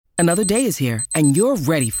Another day is here, and you're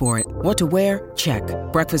ready for it. What to wear? Check.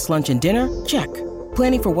 Breakfast, lunch, and dinner? Check.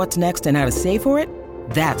 Planning for what's next and how to save for it?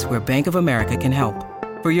 That's where Bank of America can help.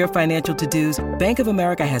 For your financial to-dos, Bank of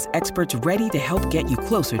America has experts ready to help get you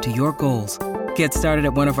closer to your goals. Get started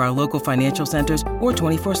at one of our local financial centers or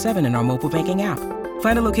 24/7 in our mobile banking app.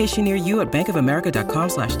 Find a location near you at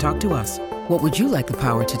bankofamerica.com/talktous. What would you like the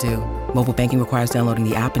power to do? Mobile banking requires downloading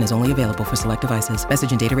the app and is only available for select devices.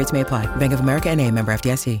 Message and data rates may apply. Bank of America N.A., member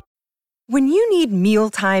FDIC. When you need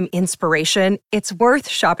mealtime inspiration, it's worth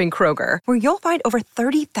shopping Kroger, where you'll find over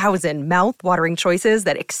 30,000 mouth-watering choices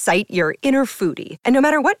that excite your inner foodie. And no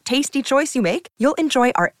matter what tasty choice you make, you'll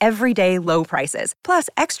enjoy our everyday low prices, plus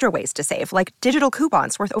extra ways to save, like digital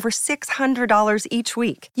coupons worth over $600 each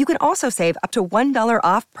week. You can also save up to $1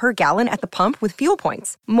 off per gallon at the pump with fuel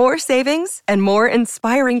points. More savings and more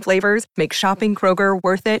inspiring flavors make shopping Kroger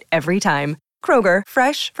worth it every time. Kroger,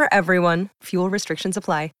 fresh for everyone. Fuel restrictions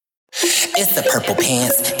apply. It's the Purple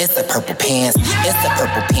Pants, it's the Purple Pants, it's the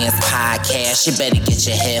Purple Pants podcast. You better get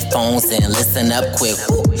your headphones and listen up quick.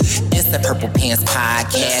 Ooh. It's the Purple Pants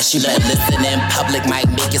podcast. You better listen in public, might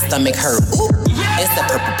make your stomach hurt. Ooh. It's the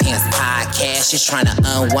Purple Pants podcast. You're trying to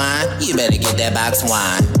unwind, you better get that box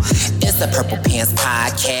wine. It's the Purple Pants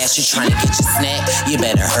podcast. You're trying to get your snack, you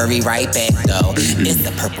better hurry right back though. It's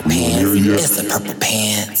the Purple Pants, it's the Purple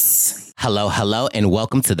Pants. Hello, and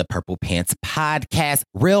welcome to the Purple Pants Podcast,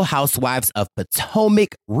 Real Housewives of Potomac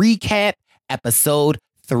recap, episode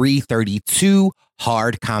 332,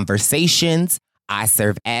 Hard Conversations. I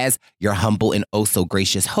serve as your humble and oh so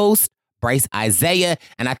gracious host, Bryce Isaiah,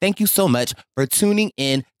 and I thank you so much for tuning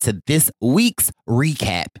in to this week's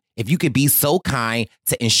recap. If you could be so kind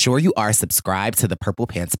to ensure you are subscribed to the Purple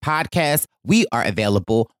Pants Podcast, we are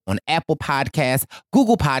available on Apple Podcasts,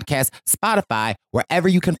 Google Podcasts, Spotify, wherever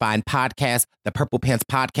you can find podcasts. The Purple Pants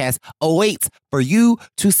Podcast awaits for you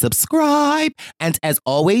to subscribe. And as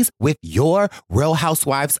always, with your Real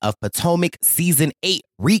Housewives of Potomac Season 8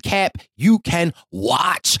 recap, you can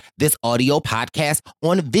watch this audio podcast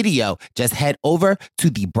on video. Just head over to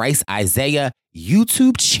the Bryce Isaiah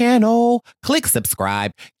YouTube channel, click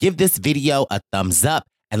subscribe, give this video a thumbs up,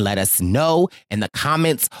 and let us know in the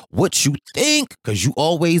comments what you think, because you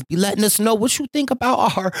always be letting us know what you think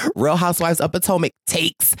about our Real Housewives of Potomac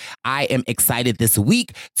takes. I am excited this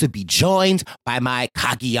week to be joined by my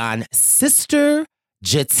Cagayan sister,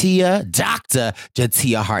 J'Tia, Dr.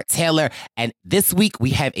 J'Tia Hart-Taylor. And this week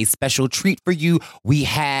we have a special treat for you. We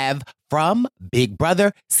have from Big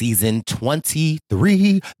Brother Season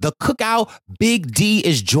 23, The Cookout. Big D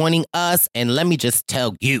is joining us. And let me just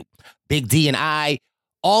tell you, Big D and I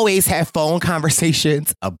always have phone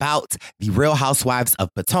conversations about the Real Housewives of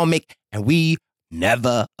Potomac, and we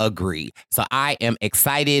never agree. So I am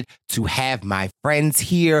excited to have my friends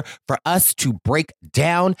here for us to break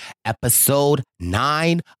down episode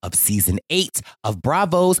 9 of season 8 of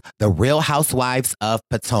Bravo's The Real Housewives of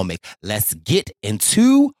Potomac. Let's get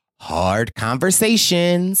into Hard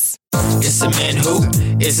Conversations. It's a man who,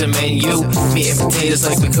 it's a man you. Meat and potatoes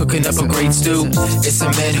like we cooking up a great stew. It's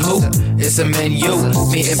a man who, it's a man you.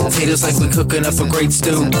 Meat and potatoes like we cooking up a great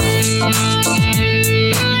stew.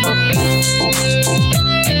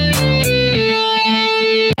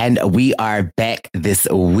 And we are back this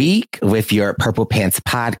week with your Purple Pants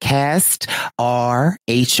Podcast,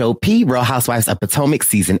 RHOP, Real Housewives of Potomac,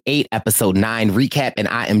 Season 8, Episode 9 recap. And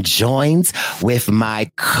I am joined with my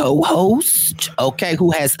co-host,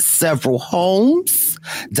 who has several homes,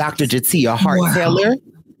 Dr. J'Tia Hart-Taylor.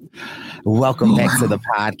 Welcome back to the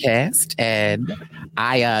podcast. And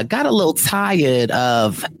I got a little tired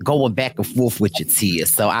of going back and forth with J'Tia.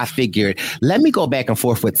 So I figured, let me go back and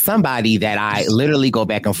forth with somebody that I literally go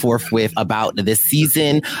back and forth with about this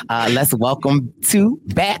season. Let's welcome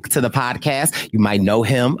back to the podcast. You might know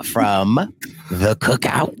him from The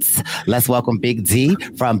Cookouts. Let's welcome Big D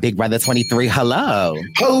from Big Brother 23. Hello.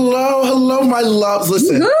 Hello, my loves.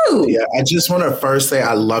 Listen, Woo-hoo. Yeah, I just want to first say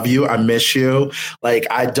I love you. I miss you. Like,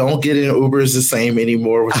 I don't get in Ubers the same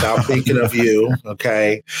anymore without thinking of you.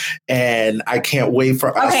 Okay. And I can't wait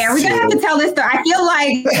for us. Okay, are we going to have to tell this story? I feel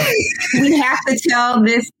like we have to tell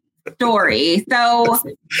this story. So,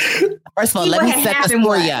 first of all, let me set the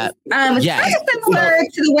story up. It's kind of similar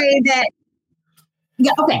to the way that.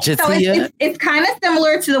 Yeah, okay. J'Tia? So it's kind of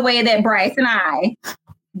similar to the way that Bryce and I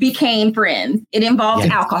became friends. It involved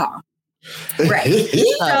alcohol. Right.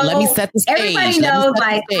 So let me set the stage. Everybody knows,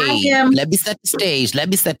 like, I am. Let me set the stage.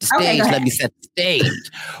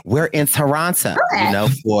 We're in Toronto. Okay. You know,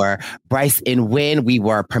 for Bryce and Wynn, we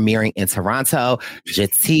were premiering in Toronto.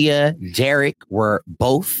 J'Tia, Derek were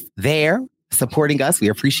both there. supporting us. We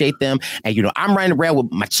appreciate them. And, you know, I'm running around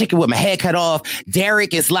with my chicken with my head cut off.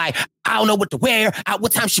 Derek is like, I don't know what to wear.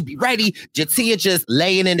 What time should be ready? J'Tia just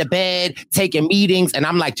laying in the bed, taking meetings. And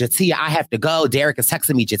I'm like, J'Tia, I have to go. Derek is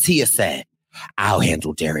texting me. J'Tia said, I'll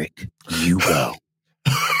handle Derek. You go.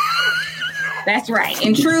 That's right.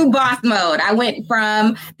 In true boss mode, I went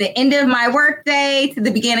from the end of my workday to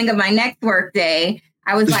the beginning of my next workday.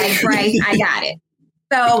 I was like, Bryce, I got it.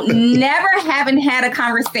 So never having had a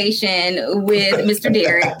conversation with Mr.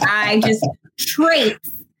 Derek, I just traipse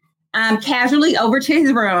casually over to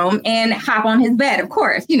his room and hop on his bed. Of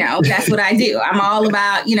course, you know, that's what I do. I'm all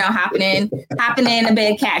about, you know, hopping in the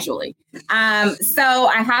bed casually. So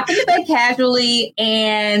I hop in the bed casually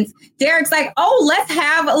and Derek's like, oh, let's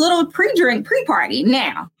have a little pre-party.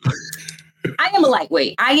 Now, I am a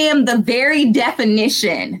lightweight. I am the very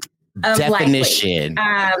definition of lightweight.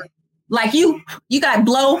 Like you got to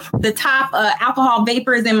blow the top alcohol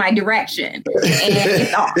vapors in my direction and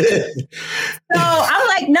it's off. So I'm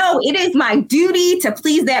like, no, it is my duty to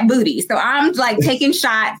please that booty. So I'm like taking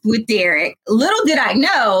shots with Derek. Little did I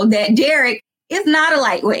know that Derek is not a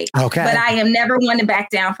lightweight, okay, but I am never one to back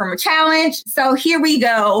down from a challenge. So here we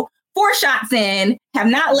go. 4 shots in, have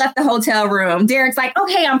not left the hotel room. Derek's like,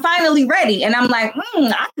 okay, I'm finally ready. And I'm like,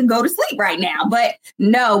 I could go to sleep right now. But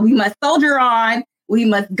no, we must soldier on. We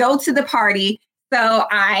must go to the party. So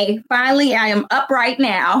I am up right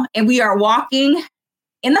now and we are walking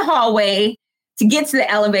in the hallway to get to the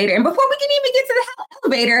elevator. And before we can even get to the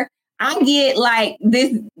elevator, I get like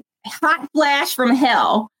this hot flash from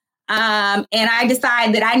hell. And I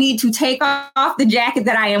decide that I need to take off the jacket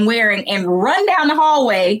that I am wearing and run down the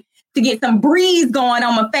hallway to get some breeze going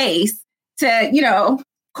on my face to, you know,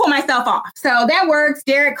 cool myself off. So that works.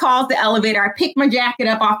 Derek calls the elevator. I pick my jacket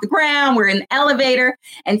up off the ground. We're in the elevator.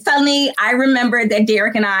 And suddenly I remember that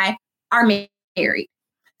Derek and I are married.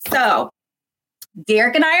 So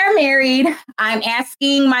Derek and I are married. I'm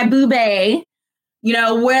asking my boo-bae, you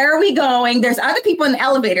know, where are we going? There's other people in the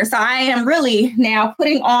elevator. So I am really now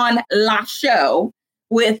putting on la show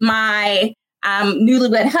with my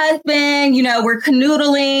newlywed husband. You know, we're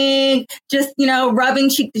canoodling, just, you know, rubbing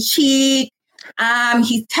cheek to cheek.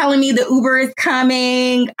 He's telling me the Uber is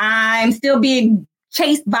coming. I'm still being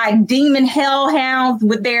chased by demon hellhounds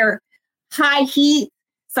with their high heat.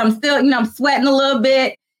 So I'm still, you know, I'm sweating a little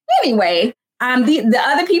bit. Anyway, the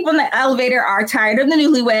other people in the elevator are tired of the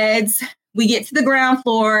newlyweds. We get to the ground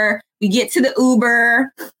floor. We get to the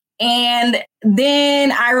Uber. And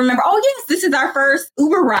then I remember, oh, yes, this is our first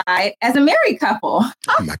Uber ride as a married couple.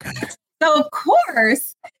 Oh, my God. So, of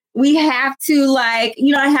course, we have to, like,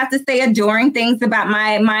 you know, I have to say adoring things about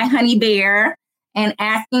my honey bear and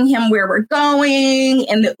asking him where we're going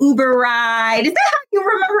and the Uber ride. Is that how you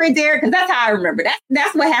remember it, Derek? Because that's how I remember.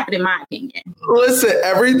 That's what happened in my opinion. Listen,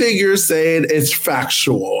 everything you're saying is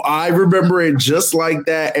factual. I remember it just like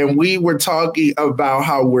that. And we were talking about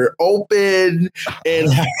how we're open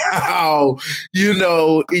and how, you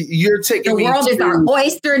know, you're taking me. The world is our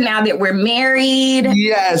oyster now that we're married.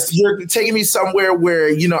 Yes, you're taking me somewhere where,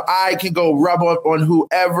 you know, I can go rub up on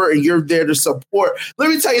whoever and you're there to support. Let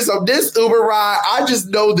me tell you something. This Uber ride, I just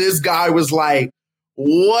know this guy was like,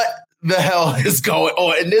 what the hell is going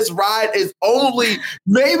on? And this ride is only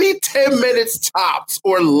maybe 10 minutes tops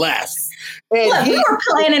or less. And look, we were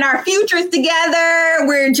planning our futures together.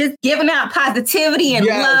 We're just giving out positivity and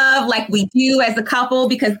love like we do as a couple,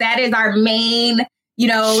 because that is our main, you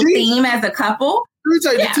know, theme as a couple. Let me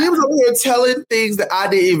tell you, the team was over here telling things that I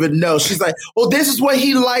didn't even know. She's like, well, this is what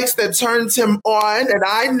he likes that turns him on. And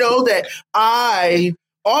I know that I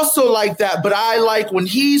also like that, but I like when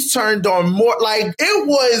he's turned on more. Like it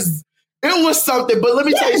was something, but let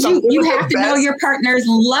me tell you something. You have to know your partner's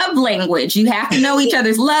love language. You have to know each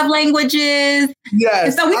other's love languages. Yes.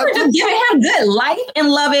 And so we were just giving him good life and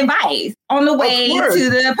love advice on the way to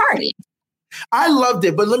the party. I loved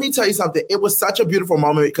it, but let me tell you something. It was such a beautiful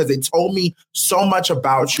moment because it told me so much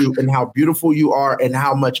about you and how beautiful you are and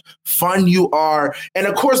how much fun you are. And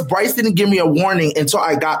of course, Bryce didn't give me a warning until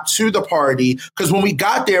I got to the party, because when we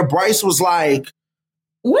got there, Bryce was like,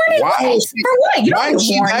 for what? You don't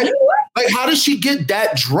need a warning. Like, how does she get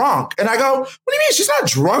that drunk? And I go, what do you mean? She's not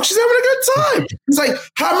drunk. She's having a good time. He's like,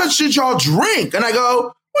 how much did y'all drink? And I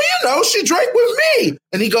go, well, you know, she drank with me.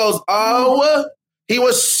 And he goes, he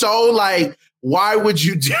was so like, why would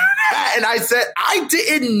you do that? And I said, I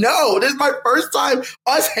didn't know. This is my first time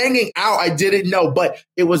us hanging out. I didn't know, but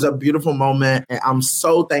it was a beautiful moment. And I'm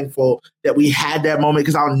so thankful that we had that moment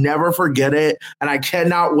because I'll never forget it. And I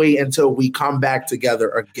cannot wait until we come back together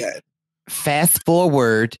again. Fast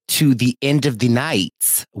forward to the end of the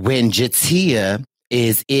night when J'Tia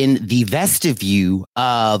is in the vestibule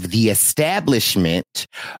of the establishment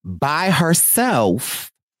by herself,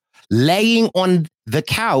 laying on the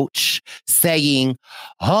couch, saying,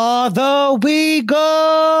 although we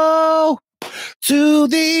go to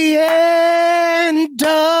the end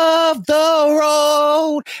of the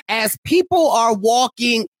road, as people are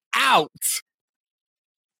walking out.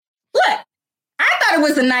 Look, I thought it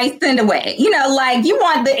was a nice send away. You know, like you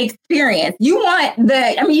want the experience. You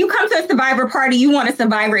come to a Survivor party, you want a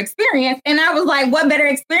Survivor experience. And I was like, what better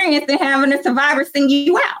experience than having a Survivor sing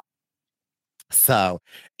you out? So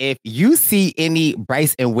if you see any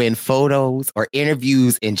Bryce and Wynn photos or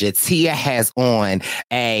interviews and J'Tia has on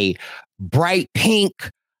a bright pink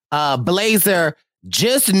blazer,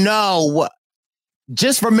 just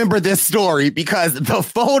remember this story because the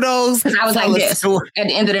photos. I was like this at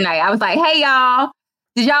the end of the night. I was like, hey, y'all,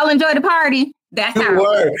 did y'all enjoy the party? That's how. You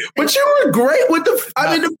were. But you were great with the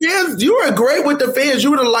fans. You were great with the fans.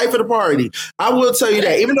 You were the life of the party. I will tell you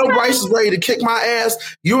that. Even though Bryce was ready to kick my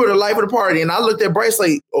ass, you were the life of the party. And I looked at Bryce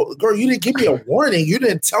like, oh, girl, you didn't give me a warning. You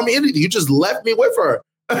didn't tell me anything. You just left me with her.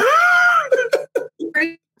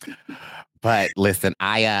 But listen,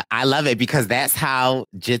 I love it because that's how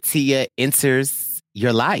J'Tia enters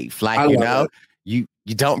your life. Like, you know, you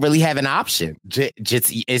don't really have an option.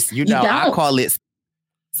 I call it.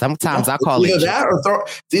 Sometimes I call it either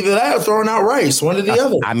that or throwing out Rice, one or the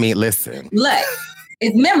other. I mean, listen. Look,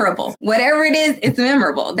 it's memorable. Whatever it is, it's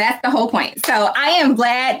memorable. That's the whole point. So I am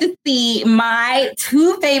glad to see my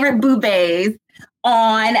two favorite boobays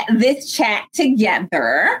on this chat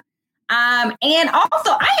together. And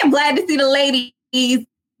also, I am glad to see the ladies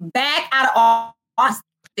back out of Austin.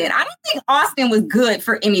 I don't think Austin was good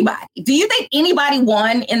for anybody. Do you think anybody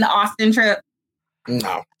won in the Austin trip?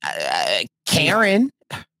 No. Karen.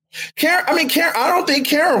 I don't think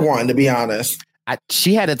Karen won, to be honest.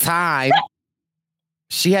 She had a time.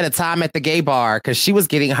 She had a time at the gay bar because she was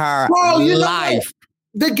getting her life.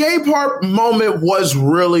 The gay part moment was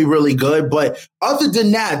really, really good. But other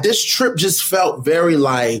than that, this trip just felt very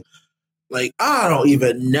like I don't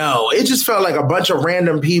even know. It just felt like a bunch of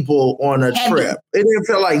random people on a trip. It didn't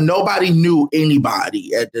feel like nobody knew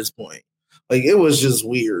anybody at this point. Like, it was just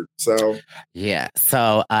weird. So, yeah.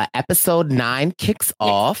 So, episode 9 kicks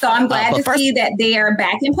off. So, I'm glad to see that they are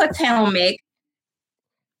back in Potomac.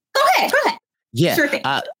 Go ahead. Yeah. Sure thing.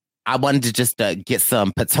 I wanted to just get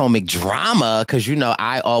some Potomac drama because, you know,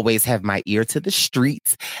 I always have my ear to the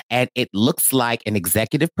streets. And it looks like an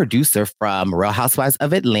executive producer from Real Housewives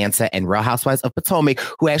of Atlanta and Real Housewives of Potomac,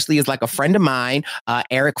 who actually is like a friend of mine,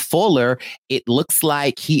 Eric Fuller. It looks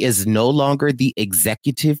like he is no longer the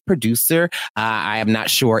executive producer. I am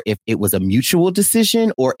not sure if it was a mutual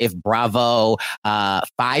decision or if Bravo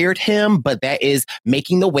fired him, but that is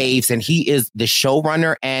making the waves. And he is the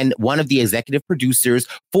showrunner and one of the executive producers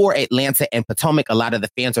for Atlanta and Potomac. A lot of the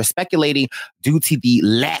fans are speculating due to the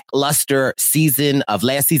lackluster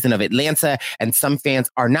last season of Atlanta, and some fans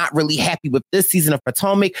are not really happy with this season of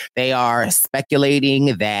Potomac. They are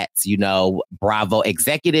speculating that, you know, Bravo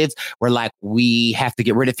executives were like, we have to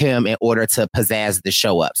get rid of him in order to pizzazz the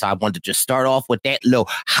show up. So I wanted to just start off with that little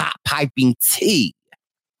hot piping tea.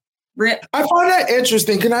 Rip. I find that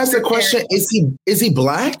interesting. Can I ask a question? Is he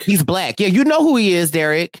black? He's black. Yeah, you know who he is,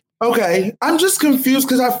 Derek. Okay, I'm just confused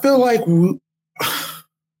because I feel like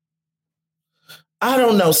I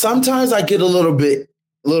don't know. Sometimes I get a little bit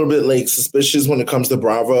like suspicious when it comes to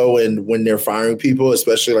Bravo and when they're firing people,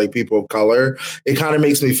 especially like people of color. It kind of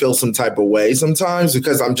makes me feel some type of way sometimes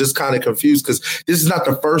because I'm just kind of confused because this is not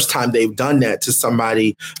the first time they've done that to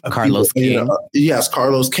somebody. Carlos King. You know, yes,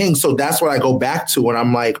 Carlos King. So that's what I go back to when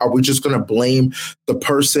I'm like, are we just going to blame the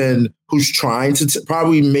person who's trying to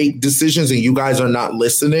probably make decisions and you guys are not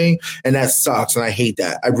listening? And that sucks. And I hate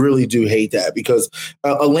that. I really do hate that because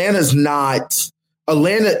Atlanta's not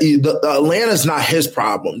his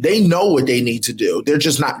problem. They know what they need to do. They're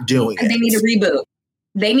just not doing it. And they need a reboot.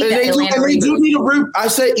 They need a reboot. I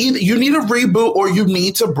said either you need a reboot or you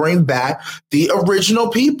need to bring back the original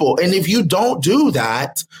people. And if you don't do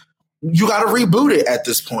that, you got to reboot it at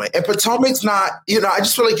this point. And Potomac's not, I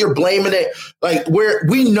just feel like you're blaming it. Like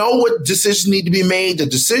we know what decisions need to be made. The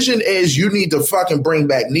decision is you need to fucking bring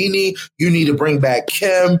back Nene. You need to bring back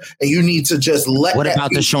Kim and you need to just let. What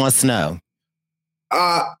about the Jon Snow?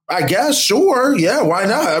 I guess, sure. Yeah, why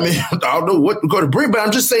not? I mean, I don't know what we're going to bring, but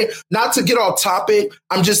I'm just saying, not to get off topic,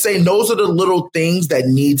 I'm just saying those are the little things that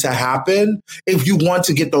need to happen if you want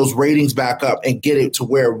to get those ratings back up and get it to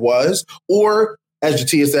where it was, or as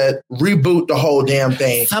Jatia said, reboot the whole damn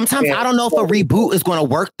thing. Sometimes I don't know if a reboot is going to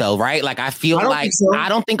work though, right? Like I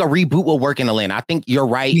don't think a reboot will work in Atlanta. I think you're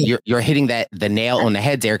right. Yeah. You're hitting the nail on the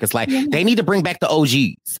head, Derek. It's like they need to bring back the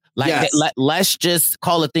OGs. Like let's just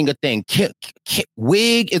call a thing a thing.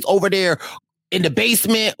 Wig is over there in the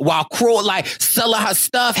basement while Crow like selling her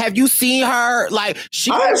stuff. Have you seen her? Like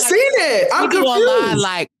I've seen it. I'm confused. Online,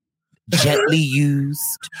 like gently used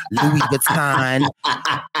Louis Vuitton.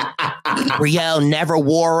 Brielle never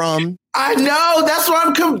wore them. I know. That's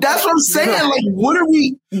what I'm saying. Like, what are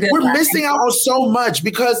we? We're missing out on so much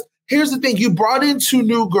because. Here's the thing. You brought in 2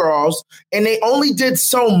 new girls and they only did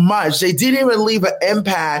so much. They didn't even leave an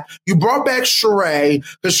impact. You brought back Sheree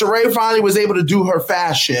because Sheree finally was able to do her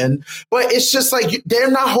fashion. But it's just like they're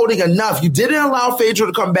not holding enough. You didn't allow Phaedra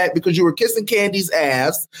to come back because you were kissing Candy's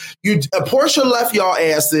ass. Portia left y'all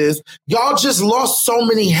asses. Y'all just lost so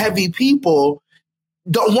many heavy people.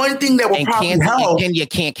 The one thing that will probably help. And you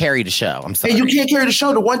can't carry the show. I'm sorry. And you can't carry the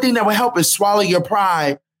show. The one thing that will help is swallow your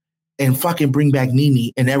pride and fucking bring back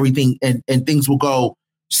Nene and everything, and things will go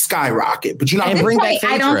skyrocket. But you're not bring back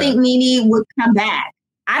Phaedra. I don't think Nene would come back.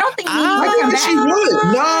 I don't think Nene would come back. She would.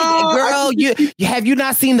 No, girl, have you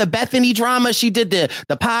not seen the Bethany drama? She did the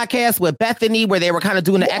podcast with Bethany where they were kind of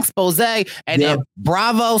doing the expose, and then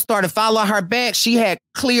Bravo started following her back. She had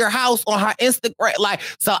Clear House on her Instagram. Like,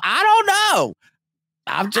 so I don't know.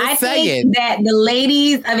 I'm just saying. I think that the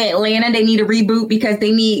ladies of Atlanta, they need a reboot because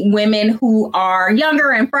they need women who are younger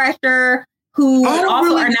and fresher, who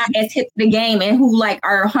also are not as hip to the game and who like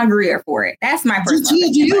are hungrier for it. That's my personal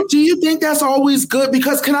opinion. Do you think that's always good?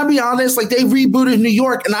 Because can I be honest? Like they rebooted New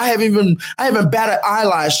York, and I haven't batted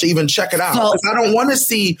eyelash to even check it out. So, I don't want to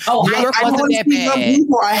see. I don't want to see young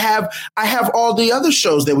people. I have all the other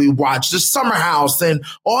shows that we watch, the Summer House, and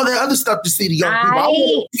all the other stuff to see the young people.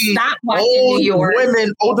 I stopped watching New York.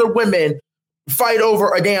 Older women fight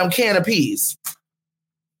over a damn can of peas.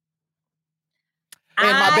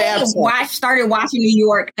 I started watching New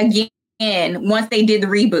York again once they did the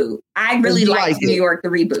reboot. I really liked New York, the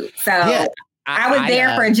reboot. So I was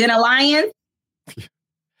there for Jenna Lyons.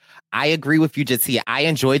 I agree with you, Jatia. I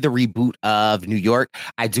enjoyed the reboot of New York.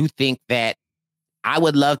 I do think that I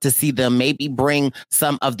would love to see them maybe bring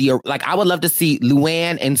some of I would love to see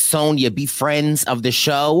Luann and Sonia be friends of the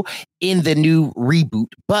show in the new reboot.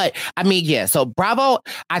 But I mean, so Bravo,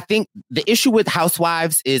 I think the issue with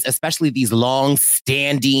Housewives is, especially these long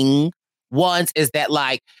standing ones, is that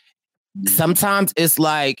like, sometimes it's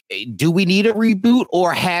like, do we need a reboot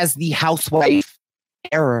or has the housewife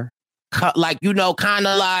era kind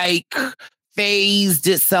of like phased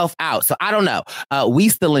itself out? So I don't know. We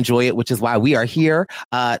still enjoy it, which is why we are here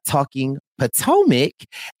talking Potomac.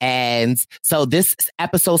 And so this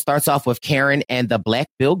episode starts off with Karen and the Black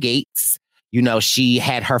Bill Gates. You know, she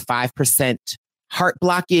had her 5% heart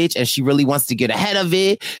blockage and she really wants to get ahead of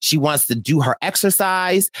it. She wants to do her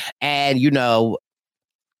exercise. And, you know,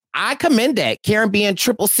 I commend that. Karen being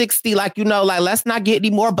 60, like, you know, like, let's not get any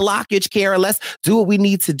more blockage, Karen. Let's do what we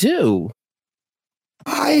need to do.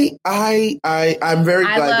 I'm very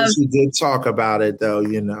glad that she did talk about it, though,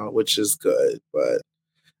 you know, which is good. But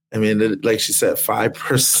I mean, like she said,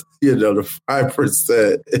 5%, you know, the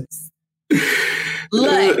 5% is.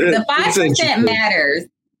 Look, the 5% matters.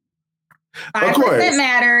 5%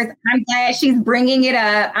 matters. I'm glad she's bringing it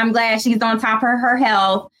up. I'm glad she's on top of her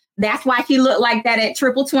health. That's why she looked like that at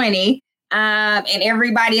Triple 20. And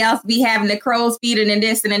everybody else be having the crow's feet and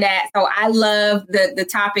this and that. So I love the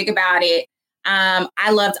topic about it.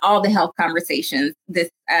 I loved all the health conversations this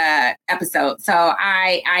episode. So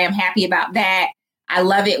I am happy about that. I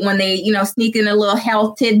love it when they, you know, sneak in a little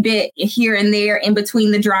health tidbit here and there in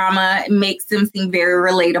between the drama. It makes them seem very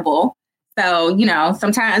relatable. So, you know,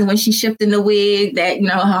 sometimes when she's shifting the wig, that, you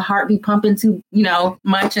know, her heart be pumping too, you know,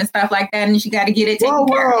 much and stuff like that, and she got to get it taken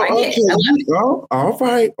care of. Oh, all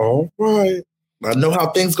right. I know how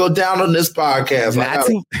things go down on this podcast.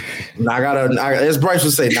 As Bryce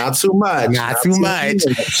would say, not too much. Not too much.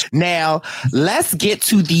 Now, let's get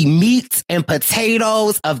to the meat and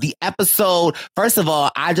potatoes of the episode. First of all,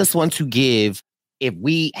 I just want to give, if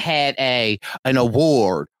we had an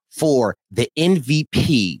award for the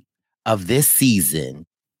MVP of this season,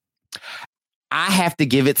 I have to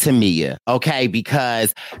give it to Mia, okay?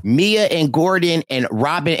 Because Mia and Gordon and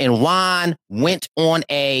Robin and Juan went on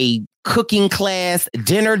a cooking class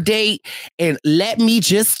dinner date. And let me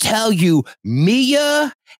just tell you,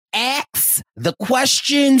 Mia asks the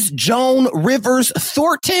questions Joan Rivers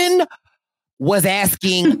Thornton was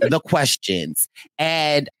asking the questions.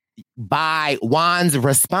 And by Juan's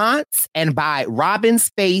response and by Robin's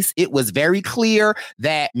face, it was very clear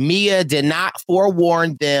that Mia did not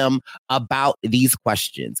forewarn them about these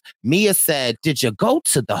questions. Mia said, did you go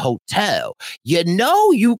to the hotel? You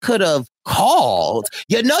know, you could have called.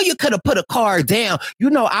 You know, you could have put a card down. You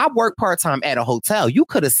know, I work part-time at a hotel. You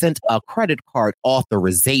could have sent a credit card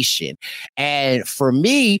authorization. And for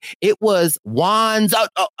me, it was Juan's,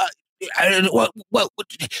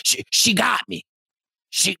 she got me.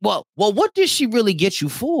 Well, what did she really get you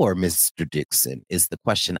for, Mr. Dixon, is the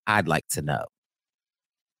question I'd like to know.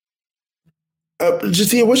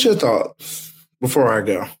 Jatia, what's your thoughts before I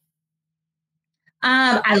go?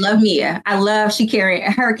 I love Mia. I love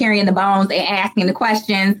her carrying the bones and asking the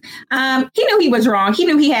questions. He knew he was wrong. He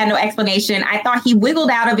knew he had no explanation. I thought he wiggled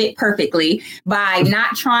out of it perfectly by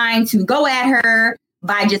not trying to go at her,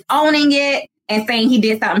 by just owning it and saying he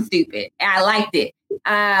did something stupid. I liked it.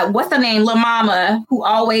 What's her name? La Mama, who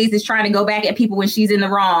always is trying to go back at people when she's in the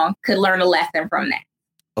wrong, could learn a lesson from that.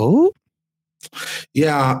 Oh,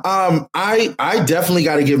 yeah. I definitely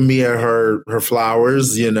got to give Mia her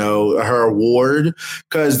flowers, you know, her award,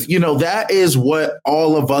 because, you know, that is what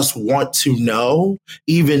all of us want to know,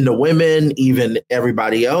 even the women, even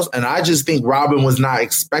everybody else. And I just think Robin was not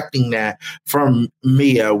expecting that from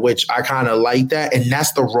Mia, which I kind of like that. And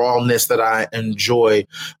that's the rawness that I enjoy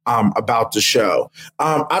about the show.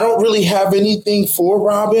 I don't really have anything for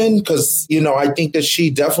Robin because, you know, I think that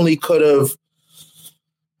she definitely could have.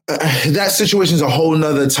 That situation is a whole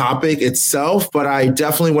nother topic itself, but I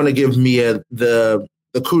definitely want to give Mia the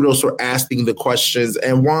kudos for asking the questions.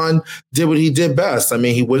 And Juan did what he did best. I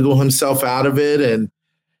mean, he wiggled himself out of it. And,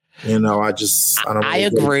 you know, I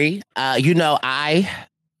agree. You know, I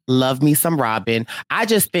love me some Robin. I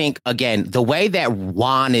just think, again, the way that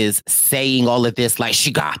Juan is saying all of this, like,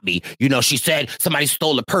 she got me, you know, she said somebody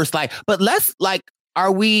stole a purse, like, but let's like,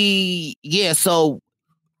 are we? Yeah. So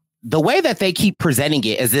the way that they keep presenting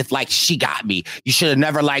it as if like she got me, you should have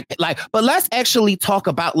never but let's actually talk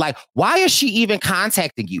about like, why is she even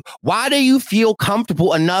contacting you? Why do you feel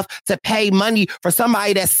comfortable enough to pay money for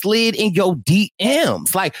somebody that slid in your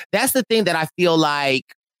DMs? Like, that's the thing that I feel like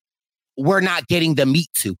we're not getting the meat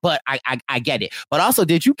to, but I get it. But also,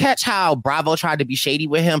 did you catch how Bravo tried to be shady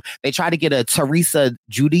with him? They tried to get a Teresa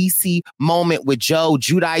Giudice moment with Joe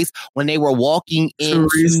Giudice when they were walking in.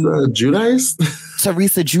 Teresa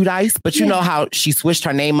Giudice? But you know how she switched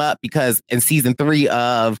her name up because in season 3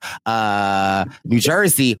 of New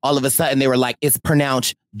Jersey, all of a sudden they were like, it's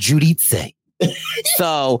pronounced Giudice.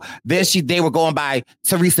 So then they were going by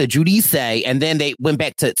Teresa Giudice, and then they went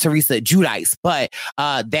back to Teresa Giudice. But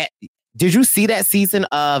did you see that season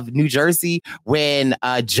of New Jersey when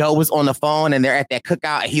Joe was on the phone and they're at that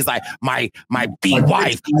cookout and he's like, my beat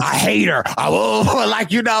wife, I hate her. Oh,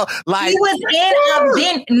 like, you know, like he was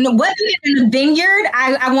wasn't it in the vineyard?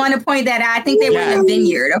 I want to point that out. I think they were in the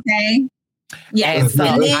vineyard. Okay. Yes.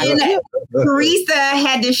 And then Teresa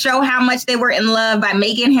had to show how much they were in love by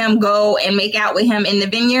making him go and make out with him in the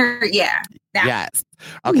vineyard. Yeah. Yes.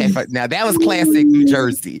 Okay. Now that was classic New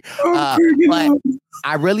Jersey. But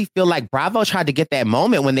I really feel like Bravo tried to get that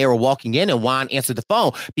moment when they were walking in and Juan answered the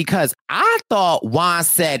phone, because I thought Juan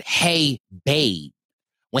said, "Hey, babe,"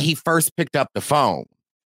 when he first picked up the phone.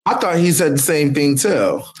 I thought he said the same thing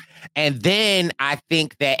too. And then I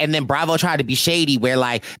think and then Bravo tried to be shady where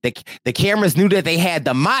like the cameras knew that they had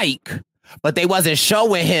the mic, but they wasn't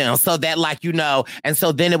showing him, so that, like, you know, and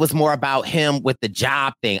so then it was more about him with the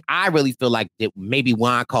job thing. I really feel like that maybe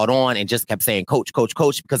Juan caught on and just kept saying, coach,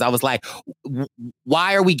 because I was like,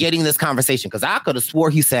 why are we getting this conversation? Because I could have swore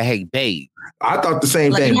he said, "Hey, babe." I thought the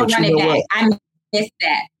same thing. But you know what? I missed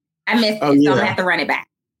that. So I'm going to have to run it back.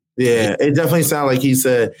 Yeah, it definitely sounded like he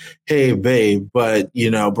said, "Hey, babe." But,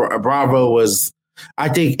 you know, Bravo was, I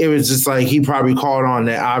think it was just like he probably called on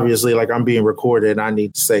that. Obviously, like, I'm being recorded. I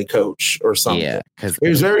need to say coach or something. Yeah, because it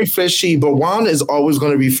was very fishy. But Juan is always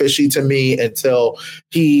going to be fishy to me until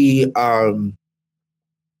he owned.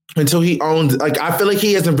 Like, I feel like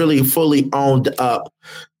he hasn't really fully owned up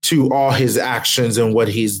to all his actions and what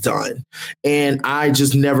he's done. And I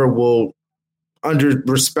just never will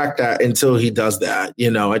respect that until he does that.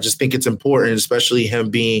 You know, I just think it's important, especially him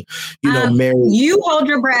being, you know, married. You hold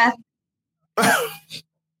your breath.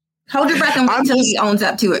 Hold your breath and wait until he owns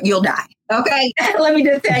up to it. You'll die. Okay? Let me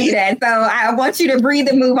just tell you that. So I want you to breathe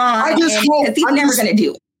and move on. Because he's never going to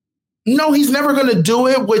do it. No, he's never going to do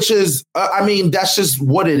it, which is, I mean, that's just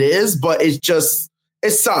what it is. But it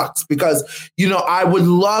sucks because, you know, I would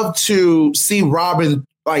love to see Robin,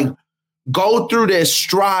 like, go through this,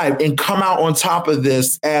 strive, and come out on top of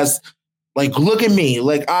this as Like, look at me.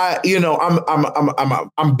 Like, I'm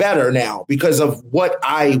better now because of what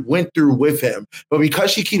I went through with him. But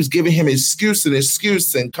because she keeps giving him excuse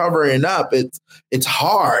and covering up, it's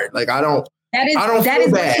hard. Like, I don't feel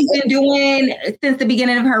bad. What she's been doing since the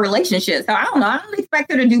beginning of her relationship. So I don't know. I don't expect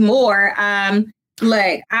her to do more.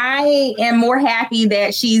 Look, I am more happy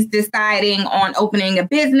that she's deciding on opening a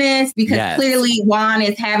business because clearly Juan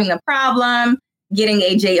is having a problem getting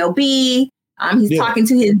a job. He's talking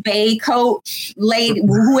to his bae coach, lady,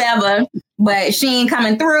 whoever, but she ain't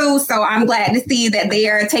coming through. So I'm glad to see that they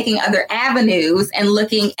are taking other avenues and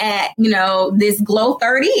looking at, this Glow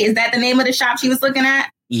 30. Is that the name of the shop she was looking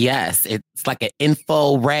at? Yes, it's like an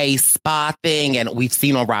info ray spa thing. And we've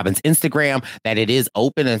seen on Robin's Instagram that it is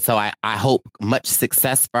open. And so I hope much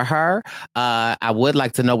success for her. I would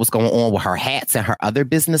like to know what's going on with her hats and her other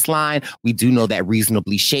business line. We do know that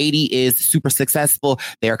Reasonably Shady is super successful.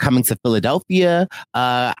 They're coming to Philadelphia.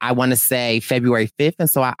 I want to say February 5th. And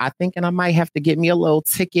so I think I might have to get me a little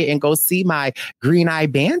ticket and go see my Green Eye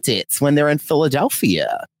Bandits when they're in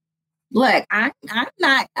Philadelphia. Look, I'm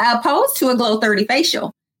not opposed to a Glow 30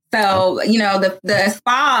 facial. So, the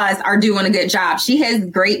spas are doing a good job. She has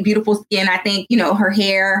great, beautiful skin. I think, her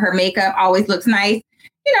hair, her makeup always looks nice.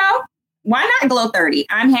 Why not Glow 30?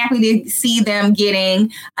 I'm happy to see them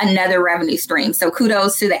getting another revenue stream. So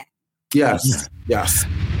kudos to that. Yes.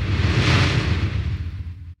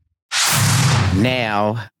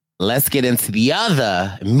 Now, let's get into the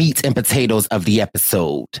other meat and potatoes of the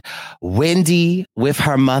episode. Wendy with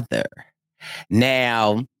her mother.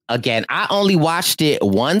 Now, again, I only watched it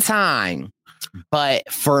one time,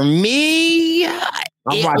 but for me, I'm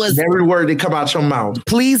watching every word that come out your mouth.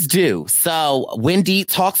 Please do. So Wendy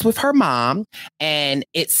talks with her mom, and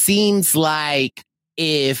it seems like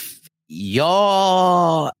it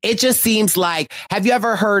just seems like, have you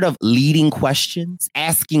ever heard of leading questions,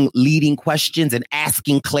 asking leading questions and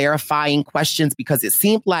asking clarifying questions? Because it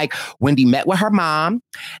seemed like Wendy met with her mom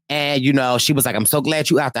and, she was like, I'm so glad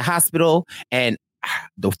you out the hospital. And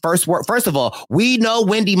the first word, first of all, we know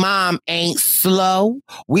Wendy mom ain't slow.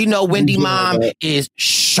 We know Wendy mom is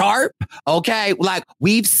sharp. Okay. Like,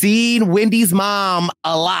 we've seen Wendy's mom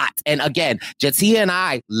a lot. And again, Jatia and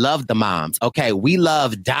I love the moms. Okay. We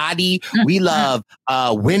love Dottie. We love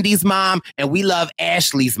Wendy's mom, and we love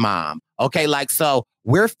Ashley's mom. Okay. So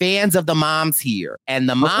we're fans of the moms here, and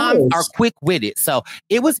the moms are quick with it. So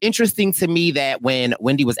it was interesting to me that when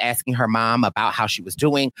Wendy was asking her mom about how she was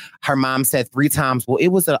doing, her mom said 3 times, well, it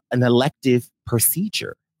was an elective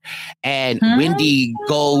procedure. And Wendy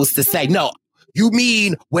goes to say, no, you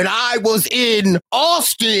mean when I was in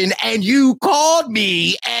Austin and you called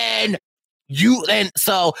me and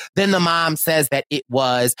so then the mom says that it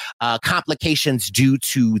was complications due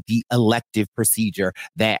to the elective procedure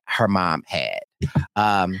that her mom had.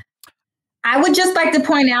 I would just like to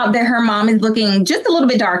point out that her mom is looking just a little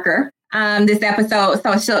bit darker this episode.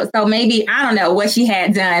 So maybe, I don't know what she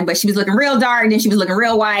had done, but she was looking real dark. Then she was looking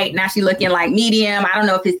real white. Now she's looking like medium. I don't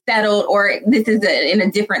know if it's settled or this is in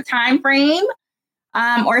a different time frame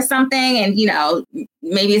or something. And,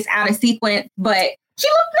 maybe it's out of sequence, but she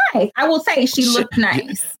looked nice. I will say she looked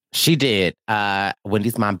nice. She did.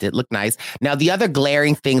 Wendy's mom did look nice. Now, the other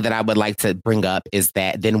glaring thing that I would like to bring up is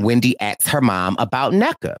that then Wendy asks her mom about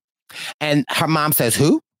Nneka. And her mom says,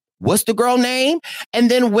 who? What's the girl name? And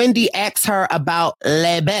then Wendy asks her about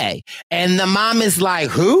Lebe. And the mom is like,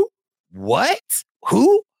 who? What?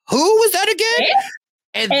 Who was that again?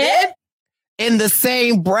 And then in the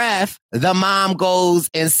same breath, the mom goes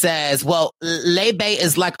and says, well, Lebe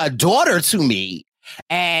is like a daughter to me.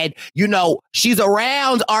 And, she's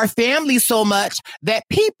around our family so much that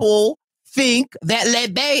people think that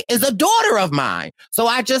Lebe is a daughter of mine. So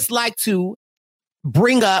I just like to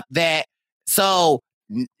bring up that. So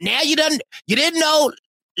now you didn't know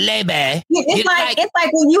Lebe. It's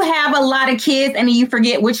like when you have a lot of kids and you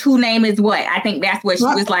forget who name is what. I think that's what she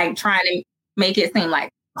was like trying to make it seem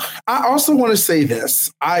like. I also want to say this.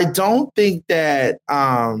 I don't think that,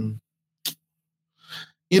 I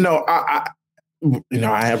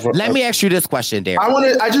have. Let me ask you this question, Derek.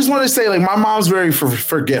 I just want to say, my mom's very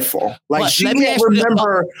forgetful. She can't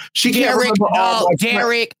remember. She can't remember all.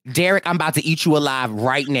 Derek, I'm about to eat you alive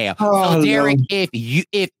right now. So, Derek,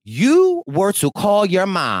 if you were to call your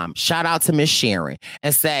mom, shout out to Miss Sharon,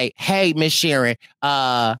 and say, "Hey, Miss Sharon,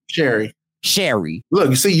 Sherry. Look,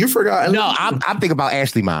 you see, you forgot. No, I'm thinking about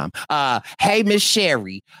Ashley, mom. Hey, Miss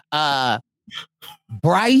Sherry,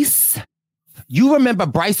 Bryce. You remember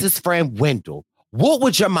Bryce's friend Wendell? What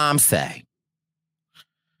would your mom say?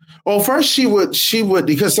 Well, first she would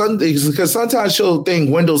because sometimes she'll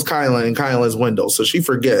think Wendell's Kylan and Kylan's Wendell, so she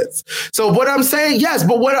forgets. So what I'm saying, yes,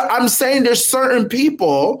 but what I'm saying, there's certain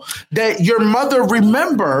people that your mother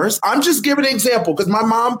remembers. I'm just giving an example because my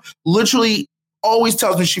mom literally always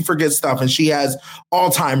tells me she forgets stuff and she has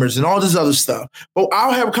Alzheimer's and all this other stuff. But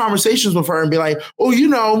I'll have conversations with her and be like, oh, you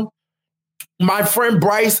know, my friend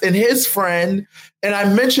Bryce and his friend, and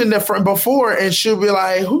I mentioned the friend before, and she'll be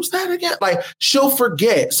like, who's that again? Like, she'll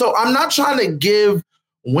forget. So I'm not trying to give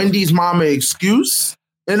Wendy's mom an excuse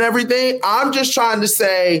and everything. I'm just trying to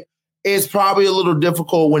say it's probably a little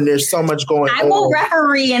difficult when there's so much going on. I will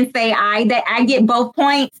referee and say that I get both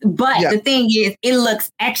points, but the thing is, it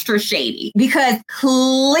looks extra shady because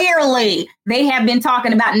clearly they have been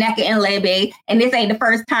talking about Nneka and Lebe, and this ain't the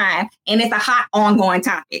first time, and it's a hot ongoing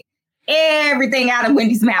topic. Everything out of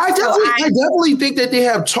Wendy's mouth. I definitely think that they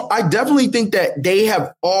have. I definitely think that they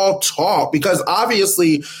have all talked because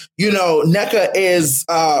obviously, you know, Nneka is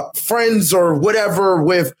friends or whatever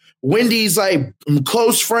with Wendy's like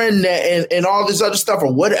close friend and all this other stuff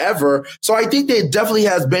or whatever. So I think there definitely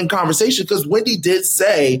has been conversation because Wendy did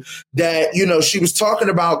say that, you know, she was talking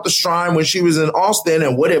about the shrine when she was in Austin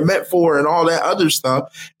and what it meant for her and all that other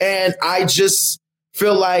stuff. And I just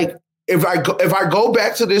feel like if I go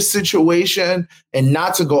back to this situation and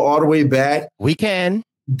not to go all the way back, we can.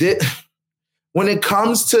 When it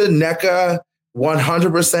comes to Nneka,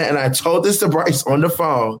 100%, and I told this to Bryce on the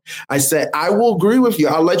phone, I said, I will agree with you.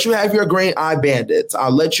 I'll let you have your green eye bandits.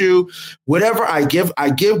 I'll let you, whatever I give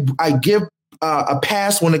a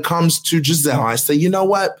pass when it comes to Giselle. I say, you know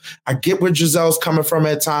what? I get where Giselle's coming from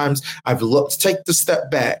at times. I've looked, take the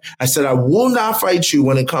step back. I said, I will not fight you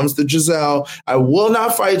when it comes to Giselle. I will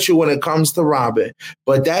not fight you when it comes to Robin.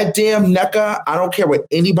 But that damn Nneka, I don't care what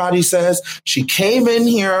anybody says. She came in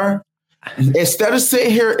here. Instead of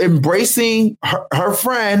sitting here embracing her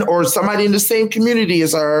friend or somebody in the same community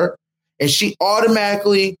as her, and she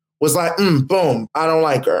automatically was like, boom, I don't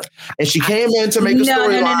like her. And she came in to make a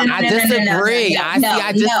storyline. I disagree.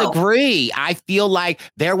 I disagree. I feel like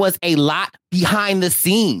there was a lot behind the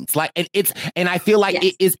scenes. Like and I feel like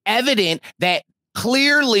it is evident that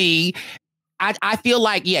clearly I feel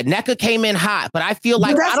like, Nneka came in hot, but I feel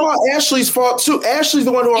like that's not Ashley's fault too. Ashley's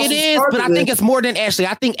the one who it is, but I think it's more than Ashley.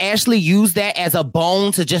 I think Ashley used that as a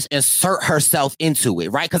bone to just insert herself into it,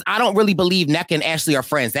 right? Because I don't really believe Nneka and Ashley are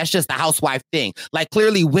friends. That's just the housewife thing. Like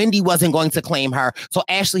clearly Wendy wasn't going to claim her, so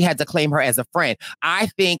Ashley had to claim her as a friend.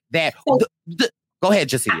 I think that go ahead,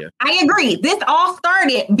 Jacia. I agree. This all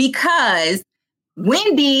started because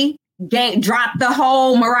Wendy dropped the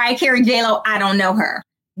whole Mariah Carey J-Lo, I don't know her.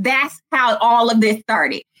 That's how all of this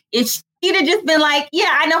started. If she'd have just been like,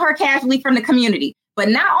 I know her casually from the community. But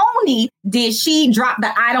not only did she drop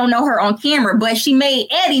the I don't know her on camera, but she made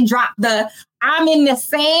Eddie drop the I'm in the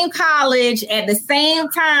same college at the same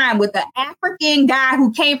time with the African guy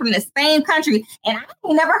who came from the same country. And I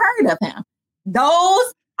ain't never heard of him.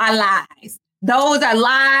 Those are lies. Those are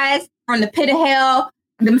lies from the pit of hell.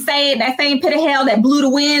 That same pit of hell that blew the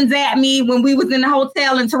winds at me when we was in the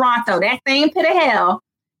hotel in Toronto. That same pit of hell.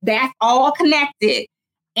 That's all connected.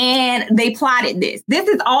 And they plotted this. This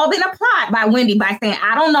has all been a plot by Wendy by saying,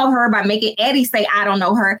 I don't know her, by making Eddie say, I don't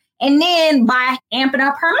know her. And then by amping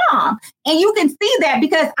up her mom. And you can see that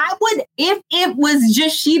because I would, if it was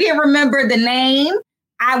just she didn't remember the name,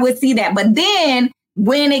 I would see that. But then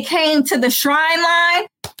when it came to the shrine line,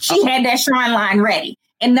 she had that shrine line ready.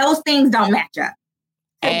 And those things don't match up.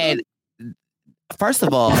 And first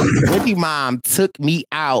of all, Wendy mom took me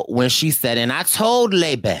out when she said, and I told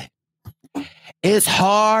Lebe, it's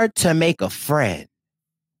hard to make a friend,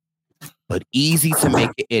 but easy to make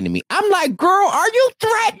an enemy. I'm like, girl, are you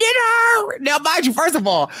threatening her? Now, mind you, first of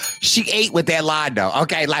all, she ate with that lie, though.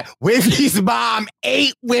 Okay, like Wendy's mom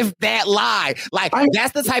ate with that lie. Like,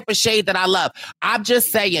 that's the type of shade that I love. I'm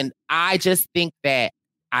just saying, I just think that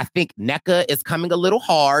I think Nneka is coming a little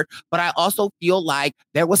hard, but I also feel like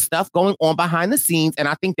there was stuff going on behind the scenes. And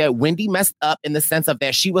I think that Wendy messed up in the sense of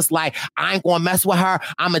that she was like, I ain't going to mess with her.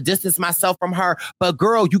 I'm going to distance myself from her. But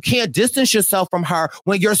girl, you can't distance yourself from her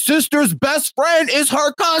when your sister's best friend is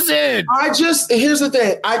her cousin. Here's the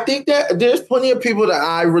thing. I think that there's plenty of people that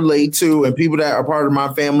I relate to and people that are part of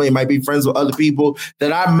my family and might be friends with other people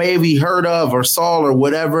that I maybe heard of or saw or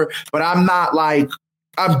whatever, but I'm not like,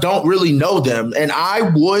 I don't really know them. And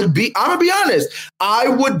I'm going to be honest, I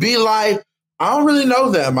would be like, I don't really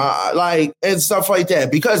know them, and stuff like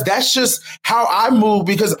that, because that's just how I move.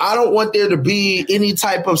 Because I don't want there to be any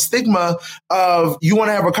type of stigma of you want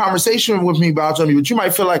to have a conversation with me about something, but you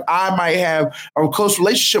might feel like I might have a close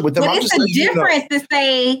relationship with them. But it's a difference to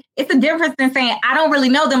say. It's a difference than saying I don't really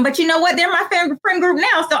know them, but you know what? They're my friend group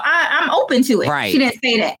now, so I'm open to it. Right. She didn't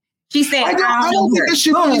say that. She said, I don't think that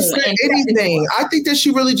she really said anything. I think that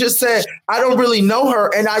she really just said, I don't really know her.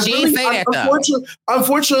 And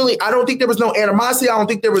unfortunately, I don't think there was no animosity. I don't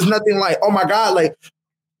think there was nothing like, oh my God, like,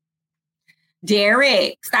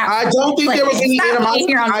 Derek, stop. I don't think there was any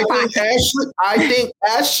animosity. I think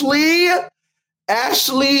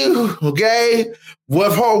Ashley, okay,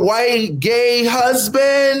 with her white gay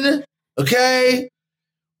husband, okay,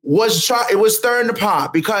 it was stirring the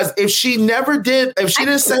pot, because if she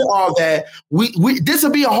didn't say all that, we this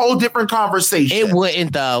would be a whole different conversation. It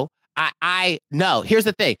wouldn't, though. I know. Here's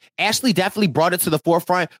the thing. Ashley definitely brought it to the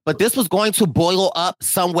forefront, but this was going to boil up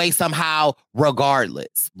some way, somehow,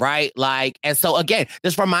 regardless, right? Like, and so again,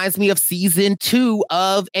 this reminds me of season 2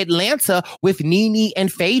 of Atlanta with Nene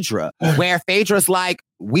and Phaedra, where Phaedra's like,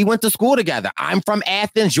 we went to school together. I'm from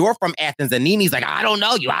Athens. You're from Athens. And Nene's like, I don't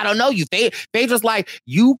know you. Phaedra's like,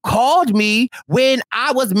 you called me when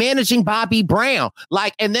I was managing Bobby Brown.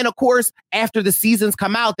 Like, and then of course, after the seasons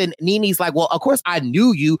come out, then Nene's like, well, of course I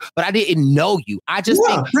knew you, but I didn't know you. I just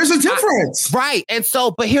think there's a difference. Right. And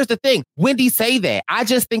so, but here's the thing. Wendy say that. I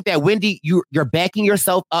just think that Wendy, you're backing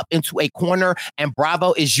yourself up into a corner, and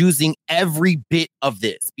Bravo is using every bit of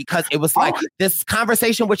this, because it was like this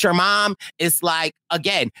conversation with your mom is like,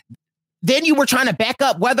 again, then you were trying to back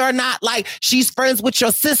up whether or not like she's friends with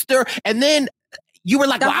your sister, and then you were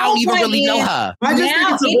like, well, I don't even really know her. Now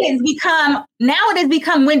it has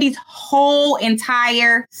become Wendy's whole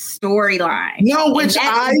entire storyline. No, which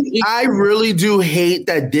I really do hate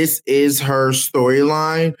that this is her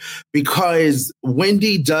storyline, because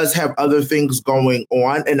Wendy does have other things going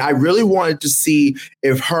on, and I really wanted to see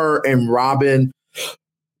if her and Robin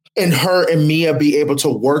and her and Mia be able to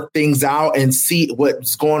work things out and see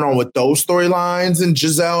what's going on with those storylines, and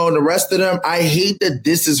Giselle and the rest of them. I hate that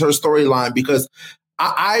this is her storyline, because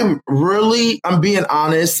I'm being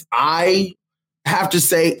honest. I have to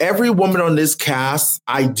say every woman on this cast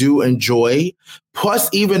I do enjoy. Plus,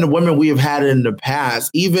 even the women we have had in the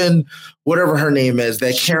past, even whatever her name is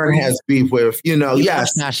that Karen has beef with,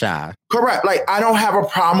 yes. Nasha. Correct. Like, I don't have a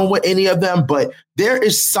problem with any of them, but there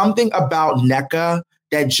is something about Nneka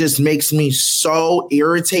that just makes me so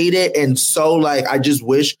irritated, and so like I just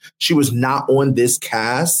wish she was not on this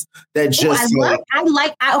cast. That just I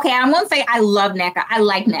won't say I love Nneka. I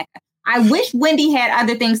like Nneka. I wish Wendy had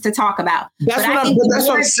other things to talk about. That's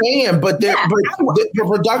what I'm saying. But the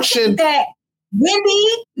production that Wendy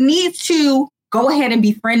needs to go ahead and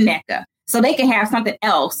befriend Nneka so they can have something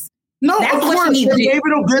else. No, that's of course. Maybe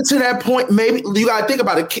it'll get to that point. Maybe you got to think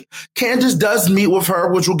about it. Candace does meet with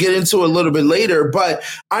her, which we'll get into a little bit later. But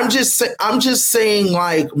I'm just saying,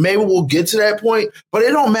 like, maybe we'll get to that point. But it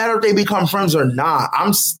don't matter if they become friends or not.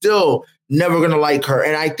 I'm still never gonna like her,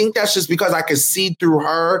 and I think that's just because I can see through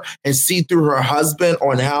her and see through her husband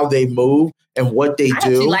on how they move and what they do. I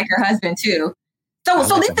actually like her husband too. So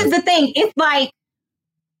this is the thing. It's like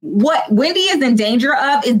what Wendy is in danger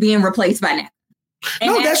of is being replaced by Nneka.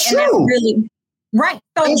 That's true. That's really right.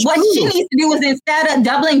 So she needs to do is, instead of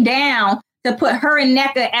doubling down to put her and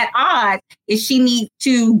Nneka at odds, is she needs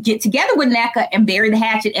to get together with Nneka and bury the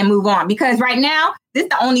hatchet and move on. Because right now, this is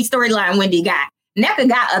the only storyline Wendy got. Nneka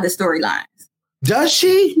got other storylines. Does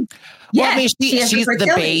she? Yeah, well, I mean, she's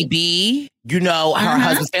the baby, her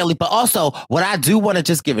husband's family. But also, what I do want to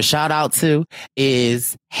just give a shout out to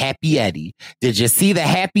is Happy Eddie. Did you see the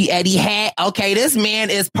Happy Eddie hat? Okay, this man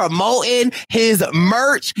is promoting his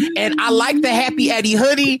merch, and I like the Happy Eddie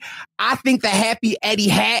hoodie. I think the Happy Eddie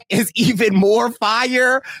hat is even more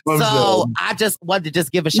fire. So I just wanted to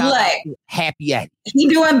give a shout out to Happy Eddie. He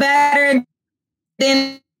doing better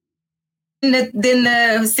than the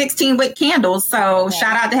 16-wick candles. So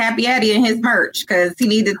shout out to Happy Eddie and his merch, because he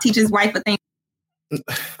needs to teach his wife a thing.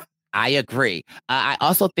 I agree. I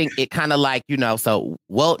also think it kind of like, so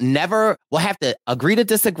we'll have to agree to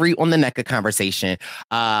disagree on the Nneka conversation.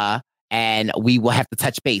 And we will have to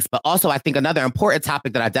touch base. But also, I think another important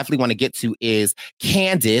topic that I definitely want to get to is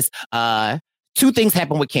Candace. Two things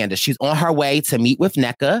happen with Candace. She's on her way to meet with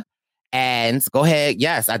Nneka. And go ahead.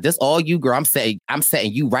 Yes, this all you, girl. I'm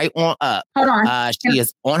setting you right on up. Hold on. She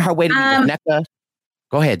is on her way to meet with Nneka.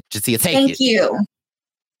 Go ahead, Jacia, take it. Thank you.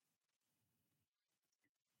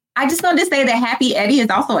 I just wanted to say that Happy Eddie is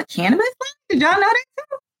also a cannabis plant. Did y'all know that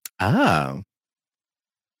too?